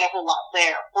mentoring, there's not a whole lot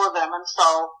there for them. And so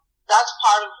that's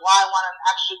part of why I want to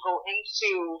actually go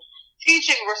into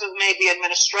teaching versus maybe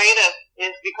administrative,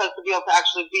 is because to be able to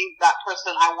actually be that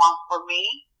person I want for me.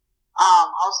 I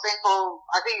was thankful.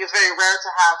 I think it's very rare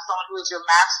to have someone who is your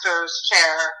master's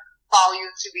chair follow you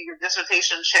to be your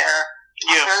dissertation chair.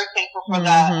 I'm very thankful for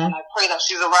that, and I pray that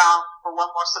she's around for one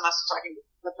more semester so I can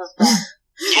get this done.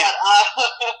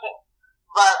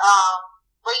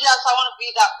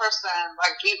 person,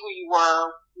 like be who you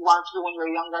wanted to be when you were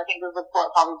younger. I think there's a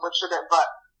quote, probably butchered it, but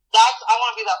I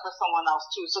want to be that for someone else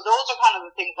too. So those are kind of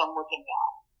the things I'm looking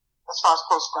at as far as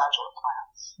postgraduate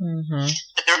plans. Mm-hmm.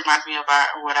 It reminds me of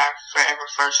what our forever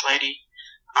First Lady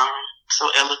so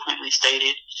eloquently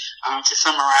stated. To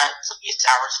summarize, it's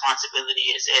our responsibility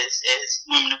as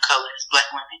women of color, as Black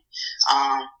women,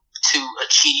 to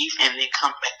achieve and then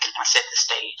come back and set the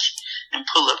stage and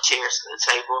pull up chairs to the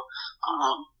table.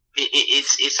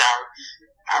 It's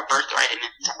our birthright and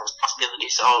it's our responsibility.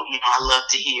 So, I love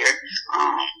to hear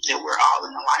that we're all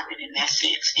in alignment in that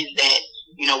sense, and that,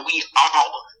 we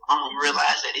all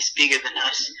realize that it's bigger than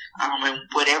us, and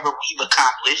whatever we've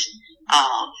accomplished,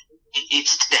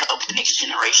 it's to help the next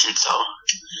generation. So,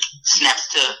 snaps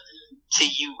to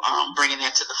you bringing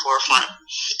that to the forefront.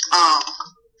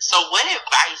 So what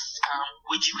advice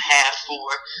would you have for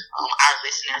our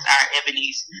listeners, our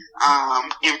Ebonies,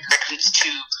 in reference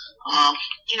to,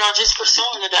 just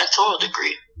pursuing a doctoral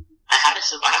degree and how to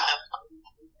survive?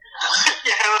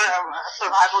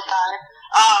 Survival guide.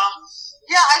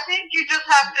 I think you just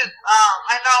have to,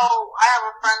 I know I have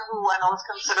a friend who I know is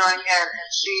considering it,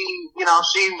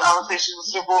 and I would say she's a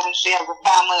single woman, she has a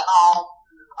family at home,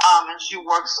 and she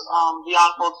works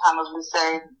beyond full time, as we say.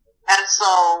 And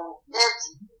so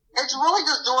it's really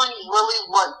just doing really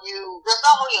what there's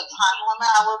not really a time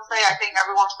limit, I would say. I think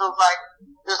everyone feels like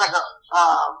there's like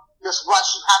this rush,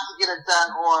 you have to get it done,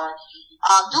 or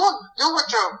do what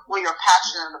you're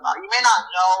passionate about. You may not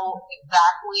know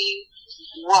exactly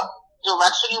what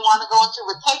direction you want to go into,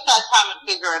 but take that time and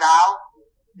figure it out,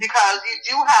 because you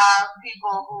do have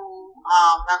people who,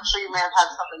 I'm sure you may have had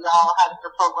some of y'all had in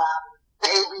your program, the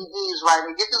ABDs, right?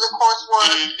 They get through the coursework,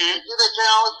 they do the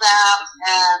general exams,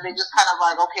 and they just kind of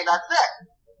like, okay, that's it.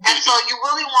 And so you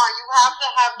have to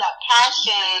have that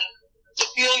passion to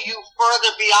feel you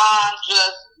further beyond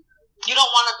just, you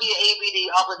don't want to be an ABD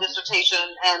of a dissertation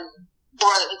and for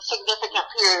a significant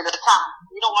period of time.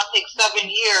 You don't want to take 7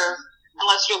 years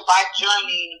unless your life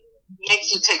journey makes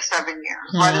you take 7 years,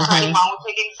 right? There's nothing wrong with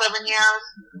taking 7 years,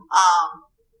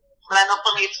 but I know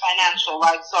for me it's financial,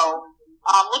 right? So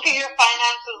look at your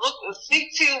finances. Speak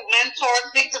to mentors.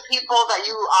 Speak to people that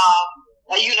you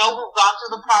who've gone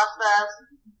through the process.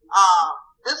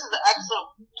 This is an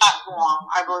excellent platform.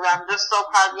 I believe I'm just so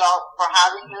proud of y'all for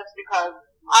having this, because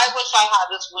I wish I had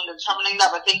this when determining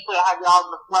that, but thankfully I have y'all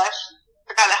in the flesh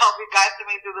to kind of help you guide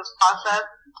me through this process.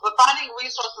 But finding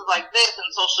resources like this and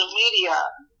social media,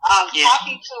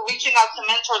 reaching out to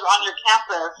mentors on your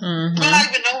campus, you may not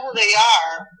even know who they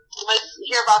are. You might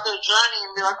hear about their journey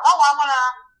and be like, oh, I want to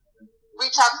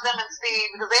reach out to them and see,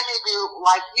 because they may be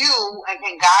like you and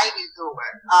can guide you through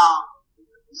it.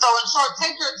 So in short,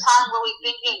 take your time really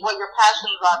thinking what your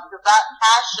passions are, because that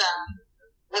passion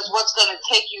is what's going to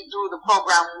take you through the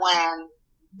program when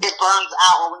it burns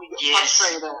out or when you get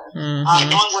frustrated.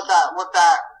 Knowing what that,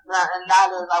 and that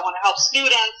is, I want to help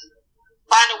students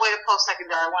find a way to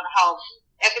post-secondary. I want to help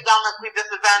academically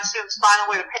disadvantaged students find a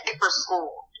way to pay for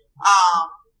school.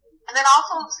 And then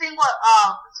also seeing what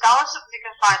scholarships you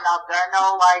can find out there. I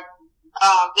know, like,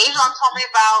 Dejan told me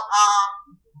about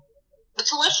the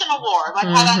tuition award.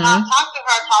 Like, had I not talked to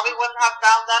her, I probably wouldn't have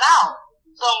found that out.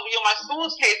 So, my school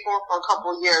was paid for a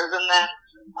couple of years, and then,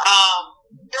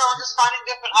 just finding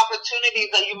different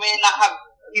opportunities that you may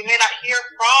not hear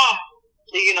from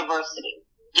the university.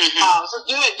 So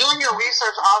doing your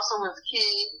research also is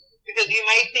key, because you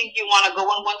may think you want to go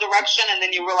in one direction, and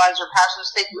then you realize your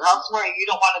passions take you elsewhere, and you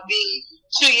don't want to be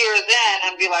 2 years in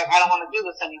and be like, I don't want to do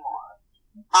this anymore.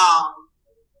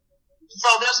 So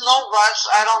there's no rush.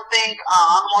 I don't think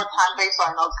I'm more time-based, so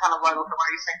I know it's kind of like, okay, why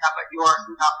are you saying that, but yours,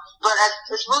 But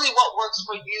it's really what works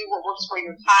for you, what works for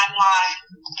your timeline.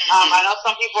 I know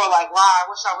some people are like, wow,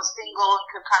 I wish I was single and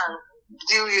could kind of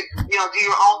do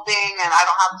your own thing, and I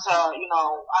don't have to,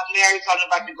 I'm married, so I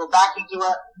don't know if I can go back and do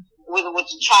it with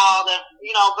a child, and,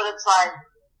 but it's like,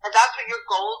 if that's what your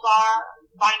goals are,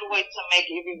 find a way to make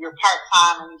it even your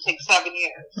part-time, and it takes 7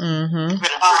 years.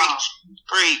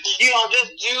 Preach.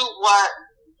 Just do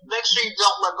make sure you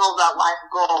don't let go of that life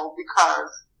goal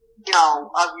because,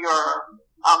 of your,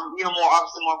 more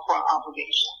important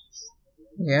obligations.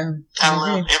 Yeah. I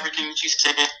love everything that you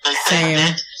said.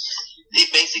 Same. It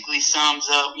basically sums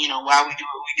up, why we do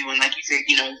what we do. And like you said,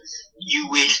 you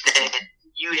wish that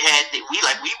you had that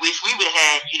we wish we would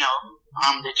have had,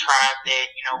 the tribe that,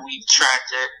 we've tried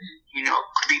to,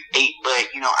 create, but,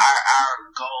 our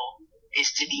goal is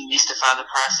to demystify the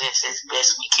process as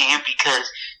best we can,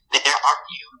 because there are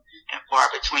few and far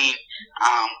between,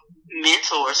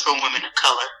 mentors for women of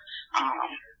color.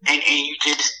 And you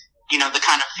just, the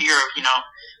kind of fear of,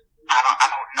 I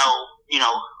don't know,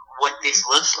 what this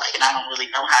looks like, and I don't really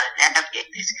know how to navigate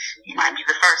this. You might be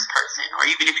the first person, or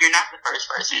even if you're not the first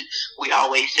person, we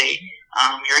always say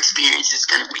your experience is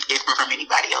going to be different from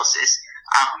anybody else's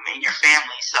in your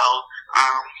family. So,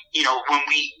 when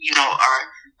we,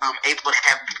 are able to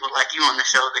have people like you on the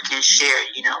show that can share,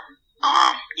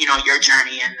 your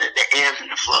journey and the ebbs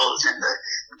and the flows and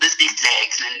the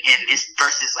zigzags and it's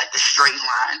versus like the straight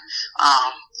line.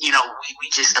 We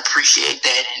just appreciate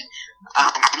that, and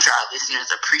I'm sure our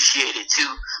listeners appreciate it too,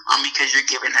 because you're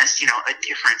giving us, a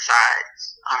different side.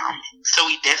 So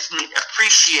we definitely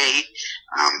appreciate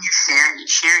you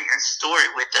sharing your story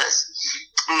with us.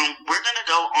 We're gonna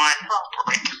go on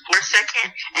break for a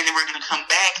second, and then we're gonna come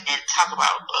back and talk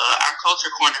about our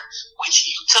culture corner, which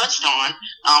you touched on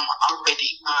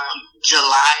already.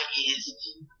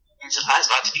 July's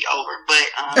about to be over, but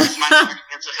it's Minority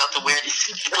Mental Health Awareness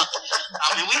Month.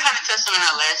 And we kind of touched on in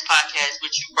our last podcast,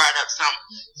 which you brought up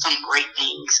some great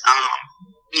things,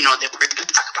 that we're going to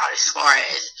talk about as far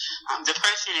as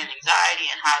depression and anxiety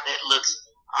and how that looks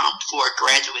for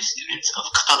graduate students of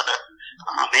color.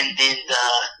 And then the,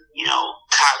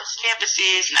 college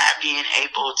campuses not being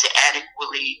able to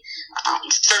adequately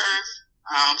serve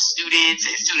students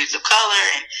and students of color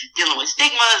and dealing with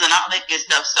stigmas and all that good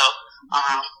stuff. So,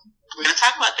 we're going to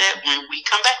talk about that when we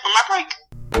come back from our break.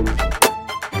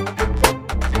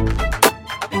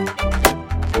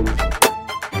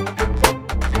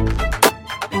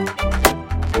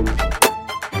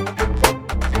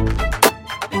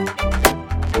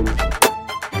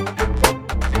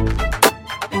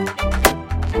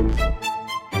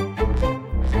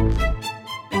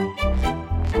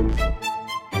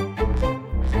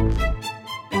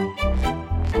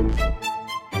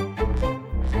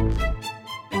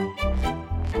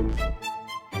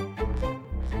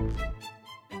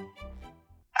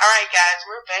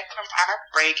 We're back from our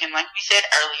break, and like we said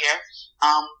earlier,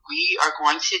 we are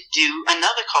going to do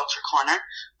another culture corner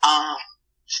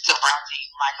surrounding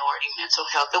Minority Mental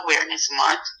Health Awareness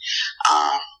Month.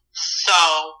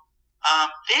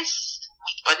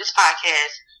 This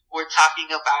podcast, we're talking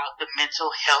about the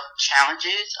mental health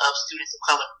challenges of students of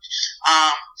color.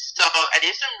 So I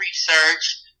did some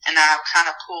research, and I've kind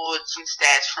of pulled some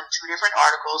stats from two different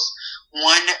articles.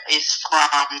 One is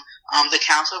from the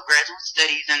Council of Graduate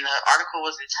Studies, and the article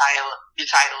was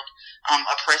entitled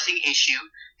A Pressing Issue,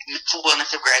 Mental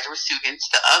Wellness of Graduate Students.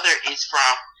 The other is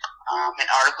from an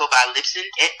article by Lipson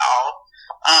et al.,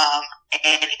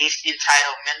 and it's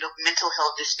entitled Mental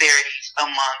Health Disparities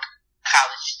Among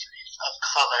College Students of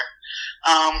Color.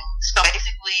 So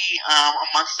basically,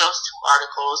 amongst those two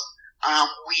articles,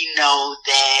 we know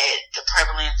that the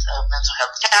prevalence of mental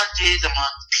health challenges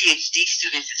among PhD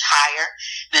students is higher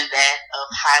than that of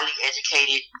the highly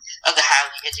educated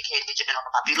general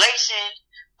population,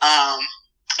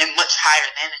 and much higher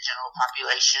than the general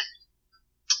population.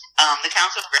 The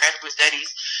Council of Graduate Studies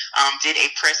did a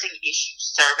pressing issue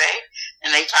survey,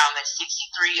 and they found that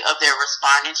 63 of their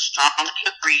respondents strongly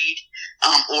agreed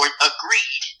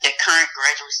that current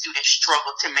graduate students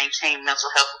struggle to maintain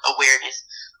mental health awareness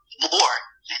more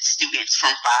than students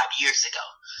from 5 years ago.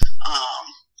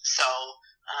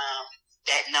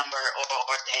 That number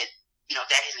or that,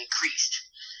 that has increased.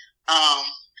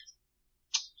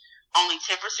 Only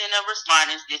 10% of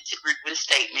respondents disagreed with the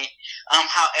statement.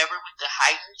 However, with the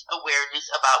heightened awareness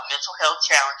about mental health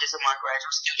challenges among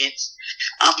graduate students,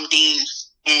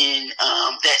 deans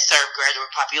that serve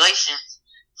graduate populations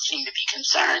seem to be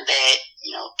concerned that,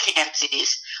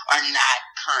 campuses are not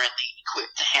currently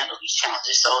equipped to handle these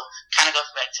challenges. So kind of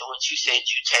goes back to what you said,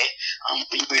 Juterh,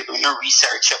 when you were doing your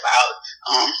research about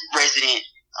resident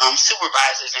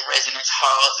supervisors and residence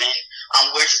halls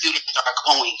and where students are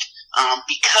going,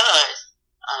 because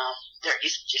there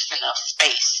isn't just enough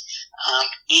space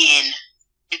in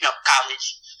college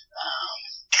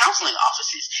counseling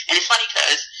offices. And it's funny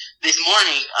because this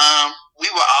morning we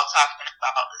were all talking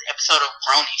about the episode of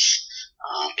Grownish.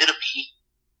 It'll be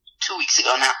 2 weeks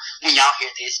ago now when y'all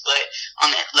hear this, but on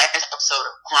that last episode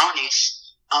of Grownish,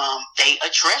 they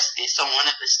addressed this. So one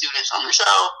of the students on the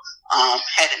show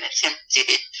had an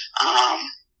attempted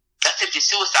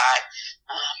suicide,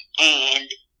 and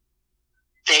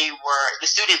the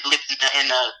student lived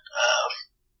in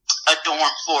a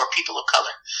dorm for people of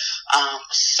color.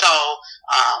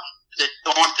 The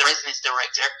residence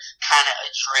director kind of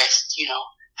addressed,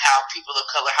 how people of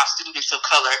color, how students of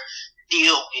color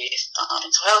deal with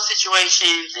mental health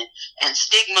situations and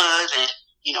stigmas, and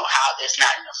how there's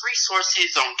not enough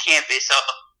resources on campus. So,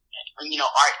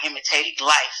 art imitating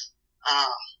life, kind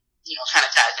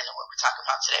of ties into what we're talking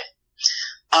about today.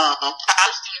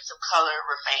 College students of color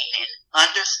remain an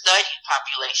understudied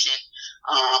population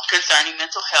concerning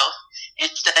mental health,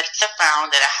 and studies have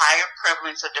found that a higher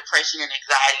prevalence of depression and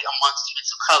anxiety among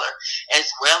students of color, as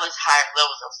well as higher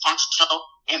levels of functional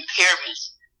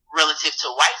impairments relative to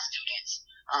white students,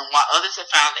 while others have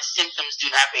found that symptoms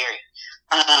do not vary.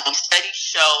 Studies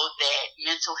show that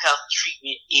mental health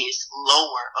treatment is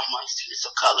lower among students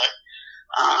of color.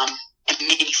 And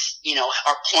many,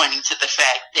 are pointing to the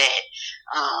fact that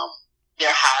there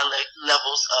are high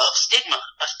levels of stigma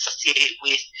associated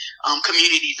with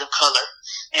communities of color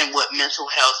and what mental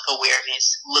health awareness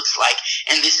looks like.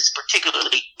 And this is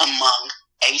particularly among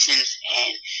Asians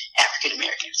and African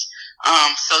Americans.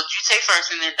 So Juterh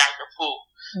first, and then Dr. Poole.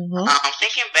 Mm-hmm.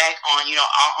 Thinking back on,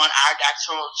 on our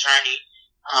doctoral journey,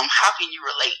 how can you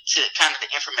relate to kind of the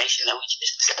information that we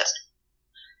just discussed?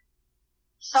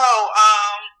 So,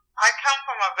 I come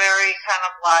from a very kind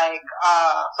of like,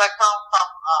 I come from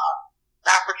an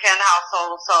African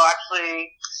household, so actually,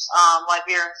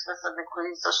 Liberian specifically,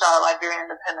 so shout out Liberian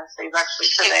Independence Day actually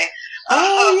today.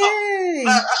 Yay!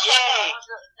 172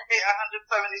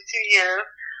 years.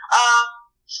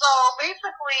 So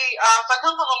basically, so I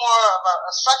come from a more of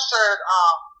a structured,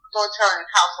 authoritarian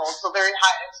household, so very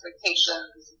high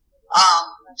expectations,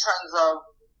 in terms of,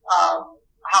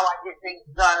 how I get things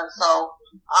done, and so,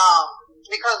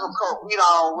 because of, we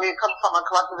come from a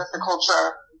collectivistic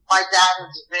culture, my dad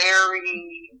is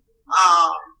very,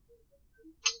 how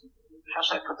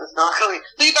should I put this directly?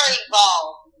 He's very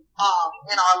involved,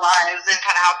 in our lives and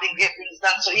kind of how things get things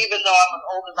done. So even though I'm as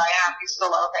old as I am, he's still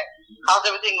like, okay, how's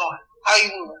everything going? How are you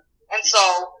moving? And so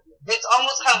it's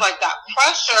almost kind of like that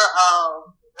pressure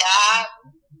of that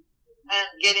and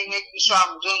making sure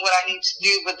I'm doing what I need to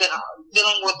do, but then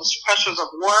dealing with the pressures of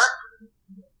work,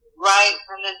 right?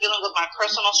 And then dealing with my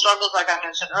personal struggles, like I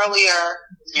mentioned earlier.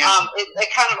 Yeah. It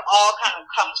kind of all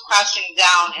comes crashing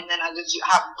down, and then I just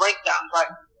have breakdowns, like,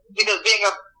 because being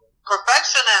a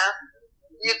perfectionist,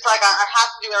 it's like I have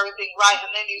to do everything right,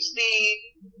 and then you see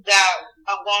that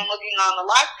I'm looking on the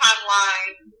lifetime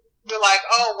line, you're like,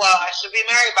 oh, well, I should be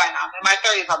married by now. I'm in my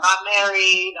 30s, I'm not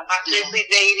married, I'm not seriously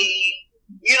dating,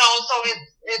 so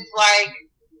it's like,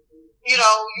 it's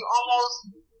almost,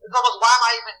 why am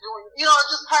I even doing, it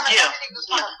just kind of, everything just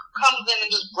kind of comes in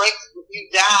and just breaks you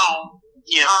down.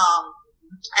 Yeah.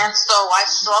 And so I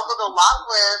struggled a lot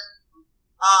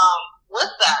with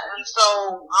that. And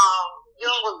so,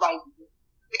 dealing with, like,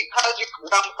 because you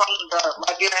come from the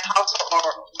Liberian household,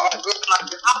 or I grew up in a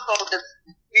Liberian household,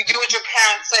 you do what your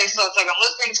parents say. So it's like I'm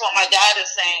listening to what my dad is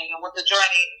saying and with the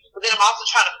journey, but then I'm also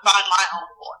trying to find my own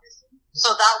voice.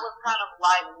 So that was kind of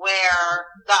like where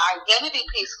the identity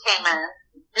piece came in,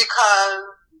 because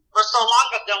for so long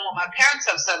I've done what my parents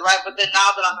have said, right? But then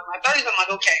now that I'm in my 30s, I'm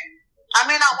like, okay, I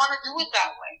may not want to do it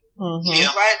that way,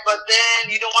 right? But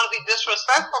then you don't want to be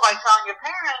disrespectful by telling your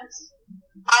parents,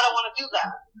 I don't want to do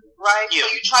that, right? Yeah.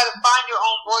 So you try to find your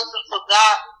own voice, and so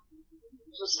that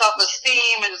just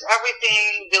self-esteem and just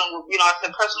everything, dealing with, I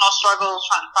said personal struggles,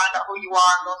 trying to find out who you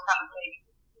are and those kind of things,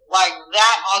 like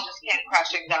that all just came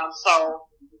crashing down. So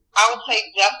I would say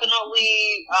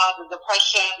definitely the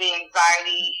depression, the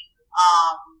anxiety,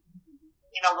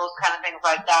 those kind of things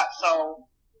like that. So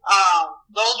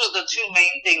those are the two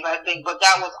main things, I think. But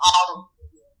that was all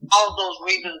of those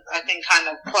reasons, I think, kind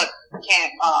of built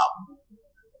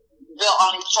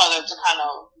on each other to kind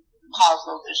of cause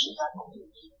those issues, I believe.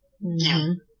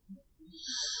 Mm-hmm.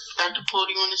 Dr. Poole,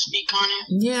 do you want to speak on it?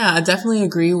 Yeah, I definitely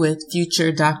agree with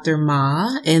future Dr.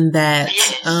 Nmah in that,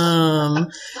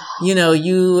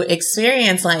 you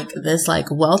experience like this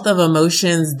like wealth of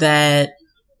emotions that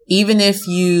even if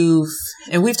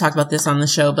and we've talked about this on the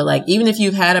show, but like even if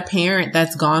you've had a parent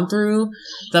that's gone through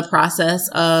the process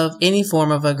of any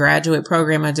form of a graduate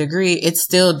program, a degree, it's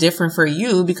still different for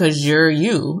you because you're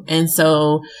you. And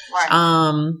so,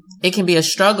 it can be a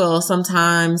struggle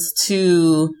sometimes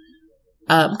to,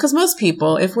 because most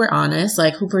people, if we're honest,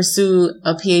 like who pursue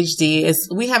a PhD,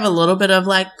 we have a little bit of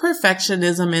like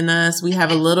perfectionism in us. We have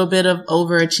a little bit of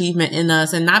overachievement in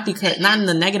us, and not in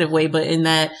the negative way, but in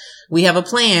that we have a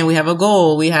plan, we have a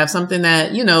goal, we have something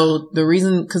that, the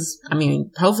reason, cause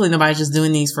hopefully nobody's just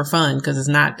doing these for fun, cause it's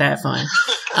not that fun.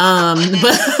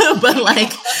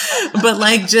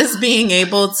 But just being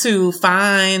able to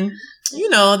find,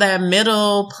 that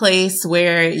middle place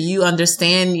where you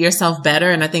understand yourself better.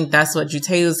 And I think that's what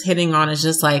Juterh was hitting on, is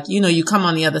just like, you come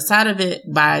on the other side of it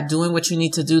by doing what you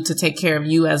need to do to take care of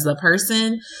you as the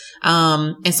person.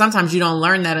 And sometimes you don't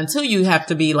learn that until you have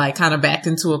to be like kind of backed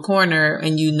into a corner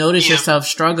and you notice yourself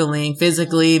struggling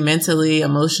physically, mentally,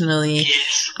 emotionally.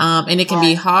 And it can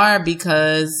be hard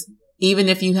because, even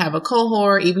if you have a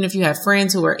cohort, even if you have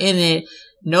friends who are in it,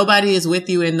 nobody is with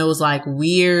you in those like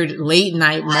weird late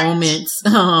night moments.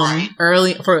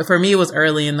 Early for me, it was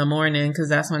early in the morning because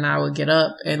that's when I would get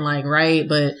up and like write.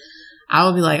 But I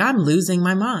would be like, I'm losing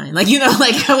my mind. Like, you know,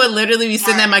 like I would literally be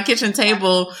sitting at my kitchen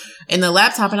table in the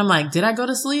laptop and I'm like, did I go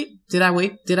to sleep? Did I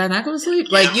wake? Did I not go to sleep?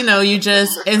 Like, you know,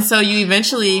 and so you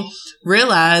eventually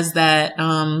realize that,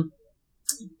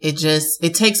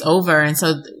 it takes over. And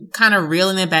so kind of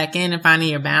reeling it back in and finding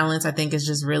your balance, I think is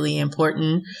just really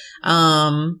important.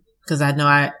 Cause I know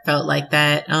I felt like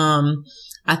that.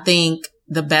 I think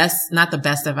not the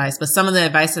best advice, but some of the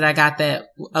advice that I got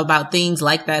about things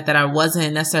like that I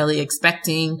wasn't necessarily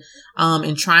expecting,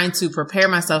 and trying to prepare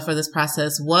myself for this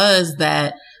process was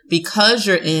that because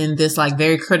you're in this like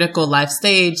very critical life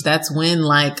stage, that's when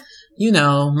like, you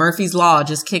know, Murphy's Law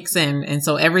just kicks in. And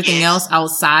so everything else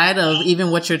outside of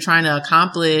even what you're trying to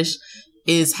accomplish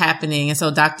is happening. And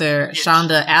so Dr.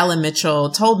 Shonda Allen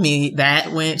Mitchell told me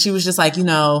that when she was just like, you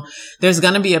know, there's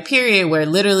going to be a period where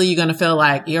literally you're going to feel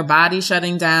like your body's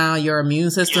shutting down, your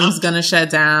immune system's going to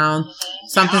shut down,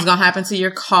 something's going to happen to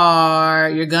your car,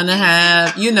 you're going to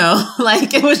have, you know,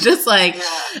 like it was just like,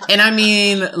 and I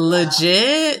mean,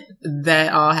 legit,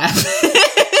 that all happened.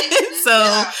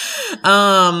 So,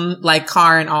 like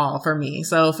car and all for me.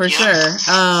 So for sure.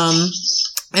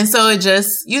 And so it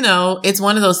just, you know, it's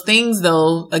one of those things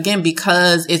though, again,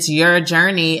 because it's your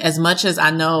journey as much as I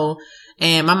know.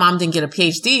 And my mom didn't get a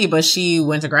PhD, but she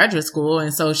went to graduate school.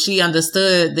 And so she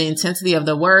understood the intensity of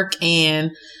the work.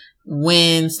 And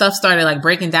when stuff started like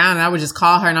breaking down, and I would just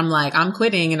call her and I'm like, I'm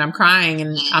quitting and I'm crying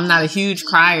and I'm not a huge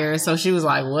crier. So she was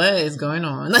like, what is going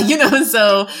on? Like, you know, and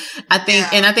so I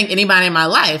think anybody in my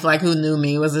life, like who knew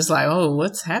me was just like, oh,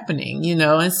 what's happening? You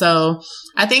know? And so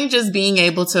I think just being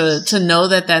able to know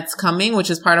that that's coming,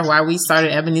 which is part of why we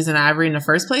started Ebony's and Ivory in the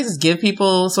first place, is give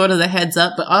people sort of the heads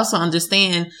up, but also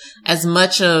understand as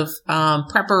much of,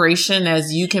 preparation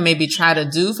as you can maybe try to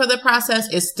do for the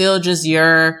process is still just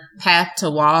your path to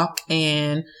walk,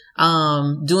 and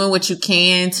doing what you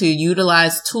can to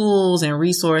utilize tools and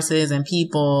resources and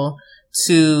people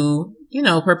to, you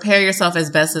know, prepare yourself as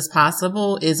best as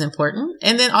possible is important.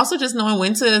 And then also just knowing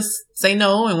when to say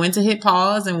no and when to hit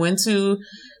pause and when to,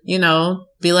 you know,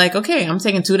 be like, okay, I'm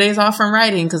taking 2 days off from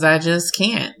writing because I just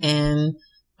can't. And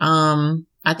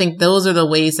I think those are the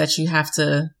ways that you have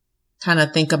to kind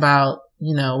of think about.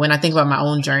 You know, when I think about my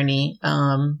own journey,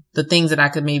 the things that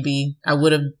I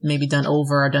would have maybe done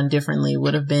over or done differently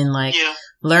would have been like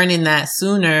learning that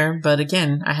sooner. But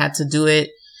again, I had to do it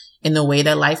in the way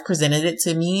that life presented it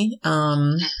to me,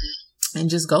 and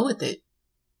just go with it.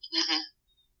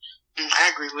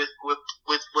 I agree with what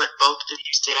both of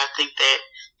you said. I think that,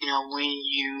 you know, when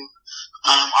you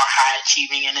are high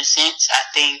achieving in a sense, I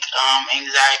think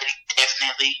anxiety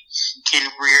definitely can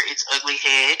rear its ugly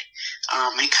head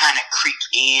and kind of creep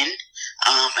in.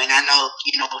 And I know,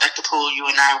 you know, like the pool, you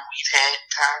and I, we've had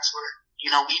times where, you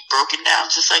know, we've broken down,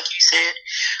 just like you said,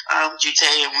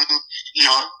 Juterh, and we, you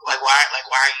know, why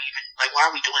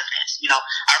are we doing this? You know,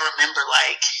 I remember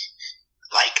like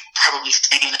probably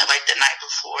staying up like the night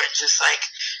before and just like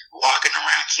walking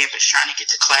around campus trying to get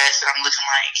to class, and I'm looking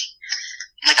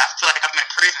like I feel like I'm in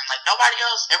prison. Like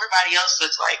everybody else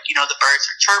looks like, you know, the birds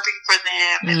are chirping for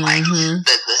them, and like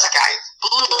the sky is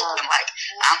blue, and like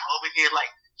I'm over here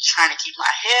like trying to keep my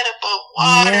head above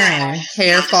water, and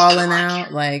hair falling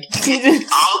out, like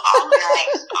all of the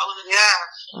things,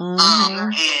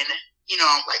 and you know,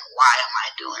 I'm like, why am I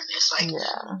doing this? Like,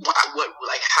 what,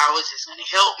 like, how is this going to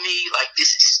help me? Like,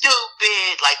 this is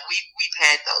stupid. Like, we've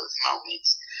had those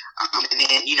moments. And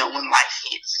then, you know, when life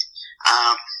hits,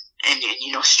 and then,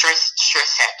 you know, stress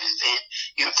happens, and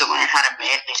you have to learn how to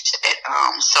manage that.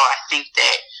 So I think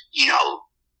that, you know,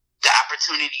 the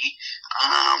opportunity,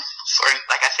 for,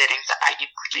 like I said, anxiety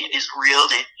is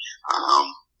real, and,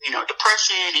 you know,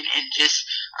 depression and just,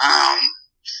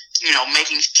 you know,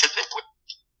 making sure that we're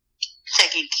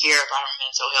taking care of our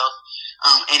mental health,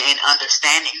 and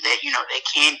understanding that, you know, they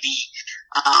can be,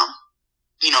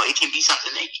 you know, it can be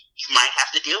something that you might have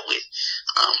to deal with,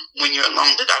 when you're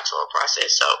along the doctoral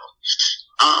process. So,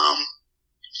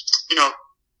 you know,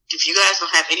 if you guys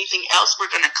don't have anything else, we're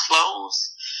going to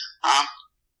close.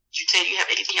 Juterh, do you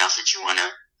have anything else that you want to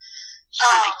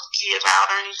give out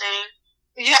or anything?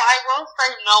 Yeah, I will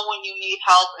say no when you need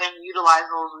help and utilize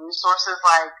those resources.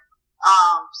 Like,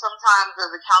 sometimes as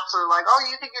a counselor, like, oh,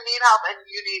 you think you need help, and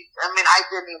I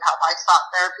did need help. I sought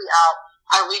therapy out.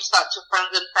 I reached out to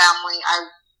friends and family. I,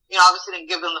 you know, obviously didn't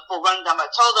give them the full rundown, but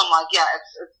I told them, like, yeah,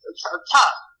 it's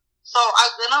tough. So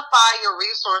identify your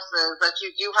resources that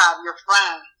you do have, your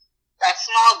friends, that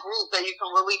small group that you can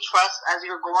really trust as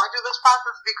you're going through this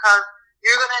process, because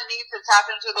you're going to need to tap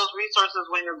into those resources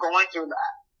when you're going through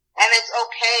that. And it's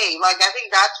okay. Like, I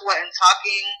think that's what, in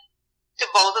talking to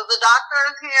both of the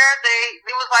doctors here,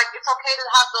 they was like, it's okay to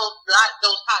have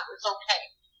those times. It's okay.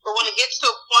 But when it gets to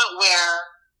a point where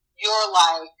you're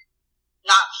like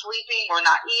not sleeping or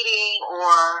not eating,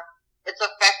 or it's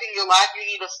affecting your life, you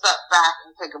need to step back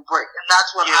and take a break. And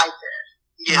that's what I did.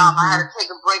 Yeah. I had to take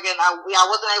a break, and I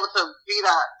wasn't able to be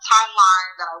that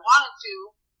timeline that I wanted to,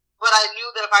 but I knew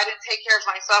that if I didn't take care of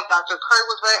myself, Dr. Curry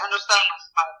was very understanding,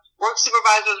 my work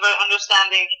supervisor was very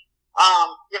understanding.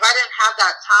 If I didn't have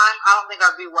that time, I don't think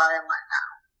I'd be where I am right now.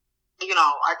 You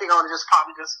know, I think I would have just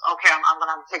probably okay, I'm going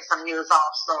to have to take some years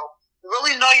off. So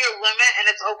really know your limit, and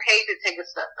it's okay to take a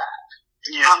step back.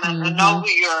 Yeah. And know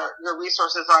who your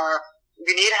resources are. If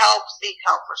you need help, seek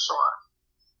help for sure.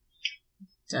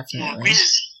 Definitely. We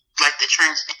just like the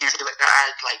transparency. Like,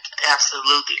 I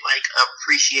absolutely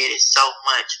appreciate it so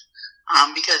much.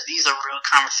 Because these are real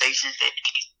conversations that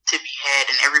need to be had,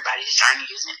 and everybody's journey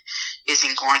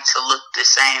isn't going to look the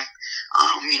same.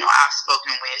 I've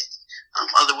spoken with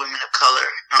other women of color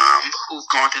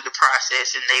who've gone through the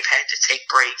process, and they've had to take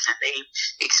breaks, and they've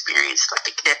experienced like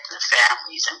the death of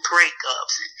families and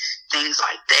breakups and things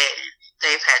like that, and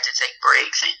they've had to take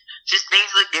breaks, and just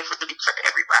things look differently for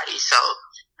everybody. So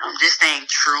just staying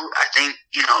true, I think,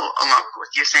 along with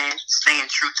what you're saying, staying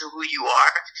true to who you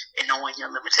are and knowing your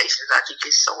limitations, I think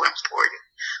is so important.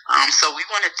 So we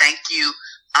want to thank you,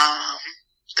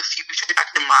 the future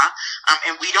Dr. Nmah.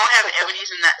 And we don't have Ebony's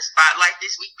in that spotlight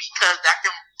this week because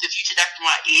the future Dr.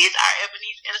 Nmah is our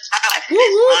Ebony's in the spotlight for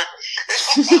this month.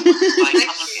 Like,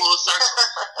 coming full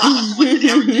circle with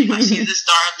everything. Like, she's the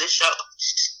star of the show.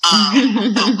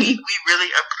 So we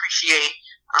really appreciate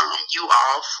you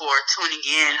all for tuning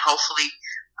in. Hopefully,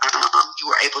 you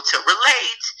were able to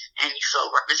relate and you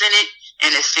felt represented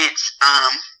in a sense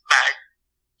by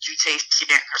Juterh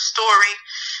sharing her story.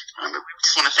 We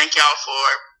just want to thank y'all for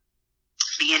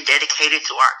being dedicated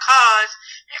to our cause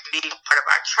and being a part of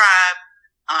our tribe.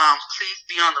 Please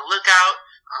be on the lookout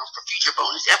for future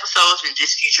bonus episodes and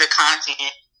just future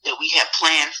content that we have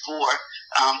planned for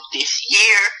this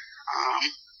year.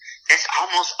 That's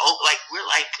almost we're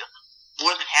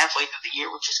more than halfway through the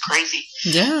year, which is crazy.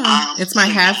 Yeah, it's my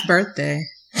half birthday.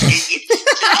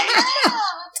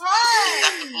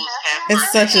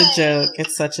 It's such a joke.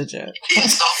 It's such a joke.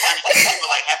 It's so funny. People are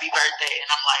like, happy birthday. And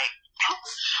I'm like,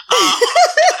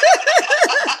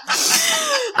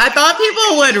 I thought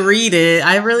people would read it.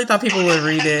 I really thought people would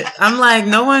read it. I'm like,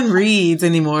 no one reads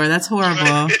anymore. That's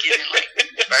horrible.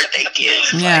 Birthday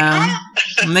gifts. Yeah.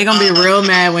 And they're going to be real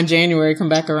mad when January come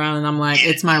back around and I'm like,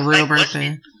 it's my real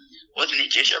birthday. Wasn't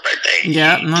it just your birthday?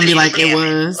 Yep. I'm going to be like, it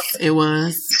was. It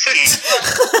was. City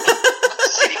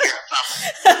girl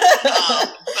something.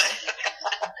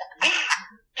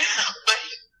 But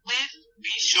please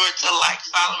be sure to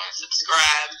follow, and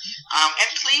subscribe.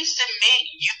 And please submit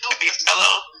your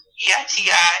fellow EITI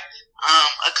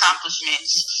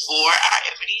accomplishments for our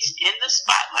Ebony's in the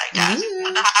spotlight, guys. We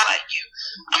want to highlight you.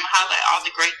 Highlight all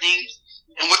the great things.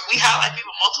 And we highlight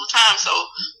people multiple times. So,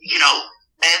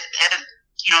 as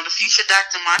the future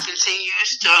Dr. Nmah continues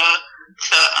to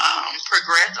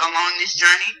progress along this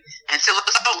journey, and so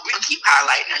we keep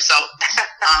highlighting her. So,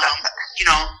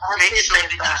 make sure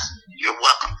that you're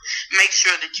welcome. Make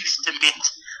sure that you submit,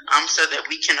 so that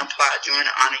we can applaud you and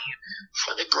honor you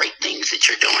for the great things that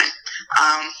you're doing.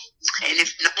 And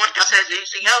if no one else has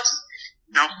anything else,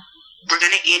 we're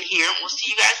gonna end here, and we'll see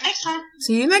you guys next time.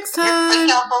 See you next time. Thank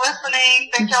y'all for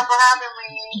listening. Thank y'all for having me.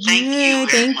 Thank you.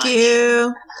 Thank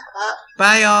you.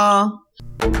 Bye,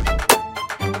 y'all.